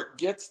York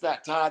gets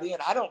that tight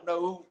end. I don't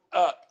know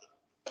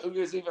who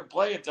is even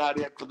playing tight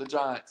end for the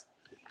Giants.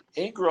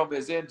 Ingram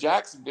is in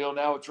Jacksonville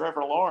now with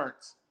Trevor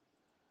Lawrence.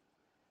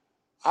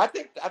 I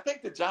think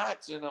the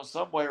Giants,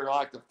 somewhere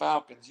like the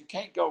Falcons, you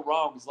can't go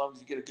wrong as long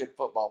as you get a good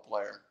football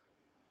player.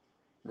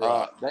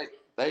 Right.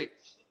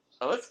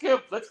 let's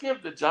give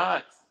the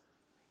Giants.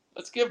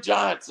 Let's give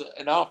Giants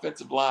an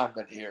offensive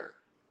lineman here.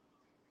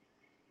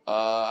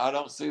 I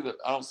don't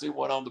see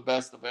one on the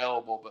best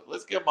available, but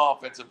let's give them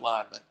offensive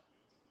lineman.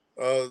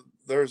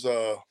 There's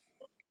a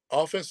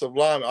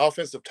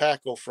offensive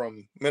tackle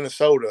from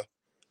Minnesota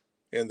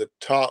in the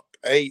top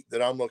 8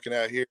 that I'm looking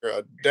at here.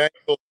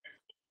 Daniel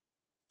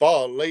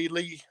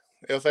Faaleele,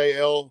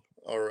 Faaleele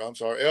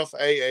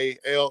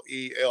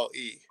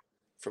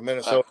from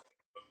Minnesota.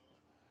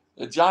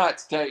 The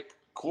Giants take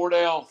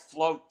Cordell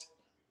Float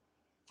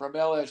from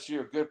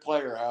LSU. Good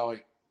player,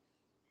 Howie.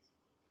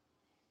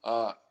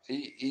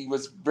 He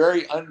was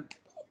very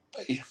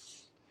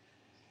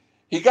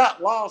he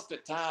got lost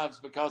at times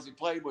because he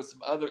played with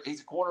some other.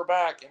 He's a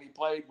cornerback, and he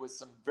played with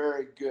some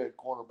very good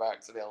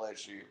cornerbacks at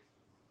LSU.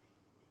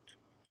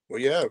 Well,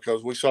 yeah,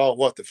 because we saw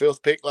the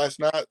 5th pick last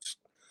night.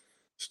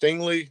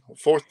 Stingley,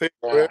 4th pick,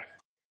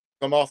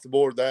 come off the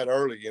board that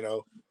early.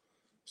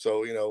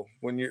 So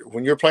when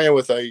you're playing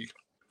with a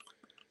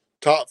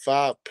top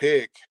 5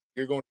 pick,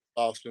 you're going to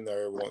get lost in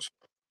there every once.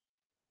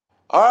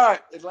 All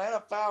right,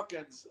 Atlanta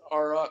Falcons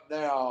are up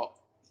now.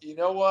 You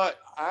know what?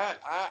 I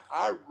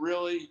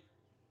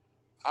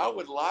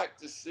would like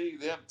to see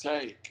them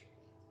take.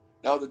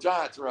 No, the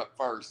Giants are up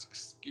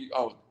first.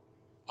 Hold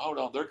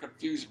on, they're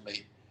confusing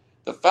me.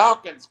 The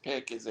Falcons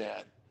pick is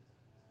in.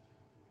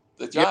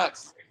 The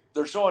Giants,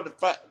 they're showing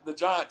the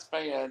Giants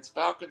fans.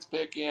 Falcons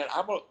pick in.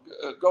 I'm gonna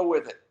go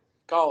with it.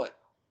 Call it.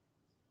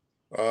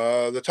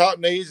 The top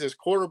needs is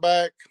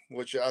quarterback,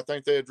 which I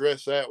think they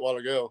addressed that a while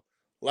ago.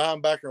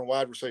 Linebacker and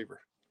wide receiver.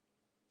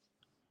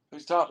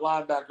 Who's top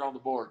linebacker on the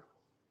board?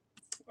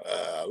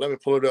 Let me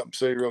pull it up and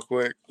see real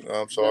quick.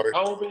 I'm sorry.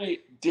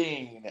 Jacoby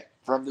Dean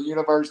from the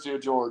University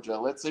of Georgia.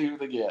 Let's see who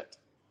they get.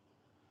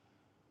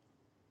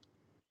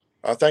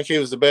 I think he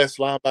was the best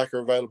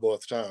linebacker available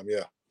at the time.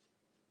 Yeah.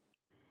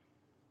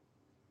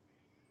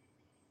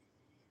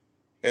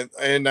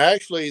 And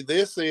actually,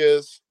 this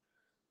is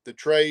the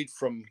trade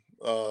from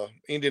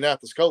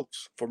Indianapolis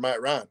Colts for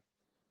Matt Ryan.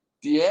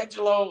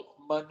 D'Angelo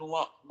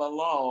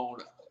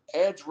Malone,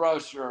 edge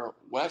rusher,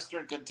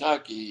 Western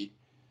Kentucky.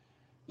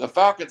 The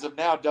Falcons have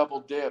now double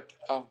dipped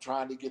on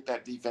trying to get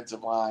that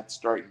defensive line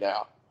straightened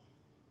out.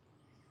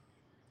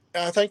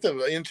 I think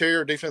the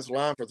interior defensive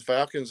line for the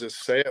Falcons is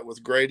set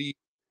with Grady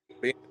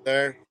being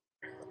there.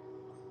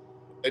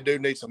 They do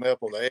need some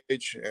help on the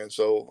edge, and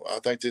so I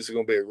think this is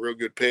going to be a real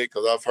good pick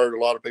because I've heard a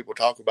lot of people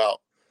talk about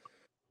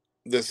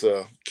this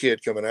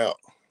kid coming out.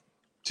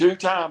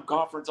 2-time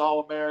Conference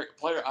All-American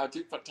player,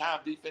 2-time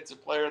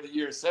Defensive Player of the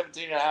Year,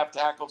 17.5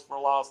 tackles for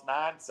loss,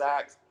 9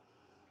 sacks,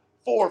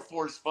 4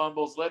 forced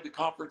fumbles, led the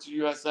Conference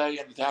USA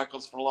in the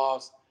tackles for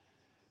loss.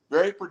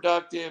 Very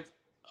productive,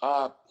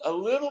 a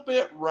little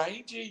bit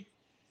rangy,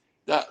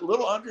 that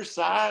little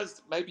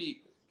undersized,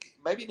 maybe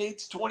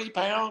needs 20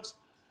 pounds.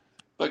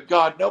 But,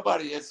 God,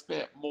 nobody has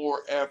spent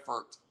more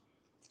effort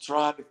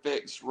trying to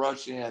fix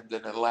rush in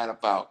than Atlanta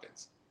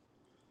Falcons.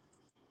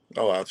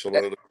 Oh,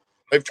 absolutely.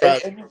 They've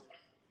tried.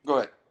 Go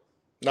ahead.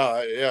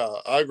 No, yeah,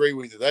 I agree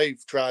with you.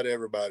 They've tried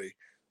everybody.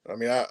 I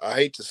mean, I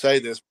hate to say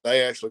this, but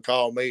they actually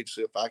called me to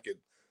see if I could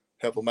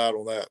help them out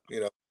on that.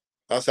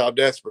 That's how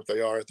desperate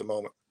they are at the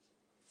moment.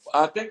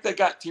 I think they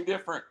got 2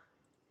 different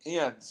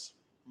ends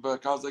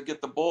because they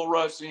get the bull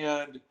rush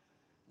end.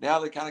 Now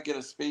they kind of get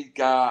a speed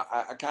guy.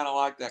 I kind of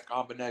like that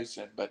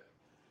combination. But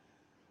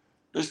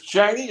Mr.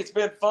 Cheney, it's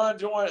been fun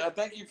joining.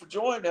 Thank you for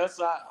joining us.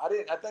 I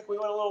think we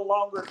went a little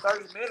longer than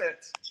 30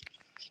 minutes.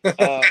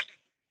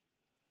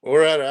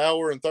 We're at 1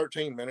 hour and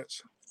 13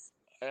 minutes.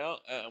 Well,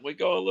 we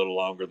go a little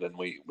longer than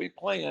we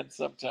planned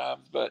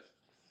sometimes, but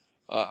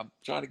I'm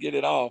trying to get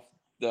it off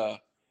the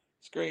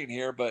screen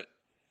here. But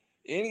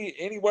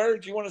any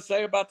words you want to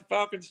say about the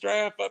Falcons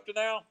draft up to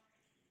now?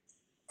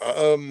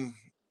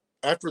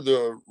 After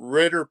the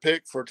Ritter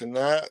pick for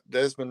tonight,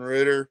 Desmond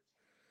Ritter,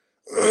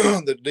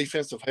 the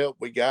defensive help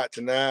we got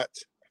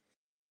tonight,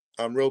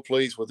 I'm real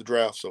pleased with the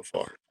draft so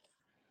far.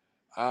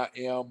 I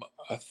am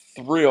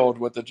thrilled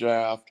with the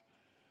draft.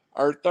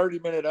 Our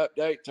 30-minute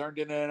update turned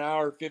into an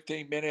hour,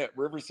 15-minute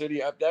River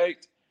City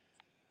update.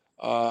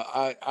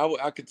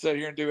 I could sit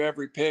here and do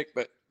every pick,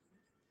 but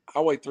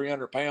I weigh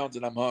 300 pounds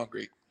and I'm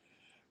hungry.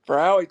 For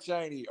Howie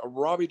Cheney,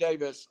 Robbie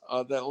Davis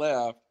that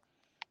left,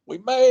 we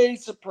may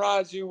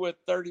surprise you with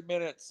 30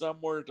 minutes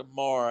somewhere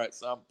tomorrow at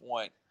some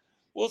point.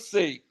 We'll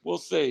see.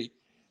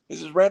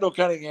 This is Randall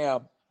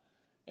Cunningham,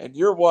 and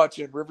you're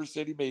watching River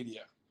City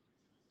Media.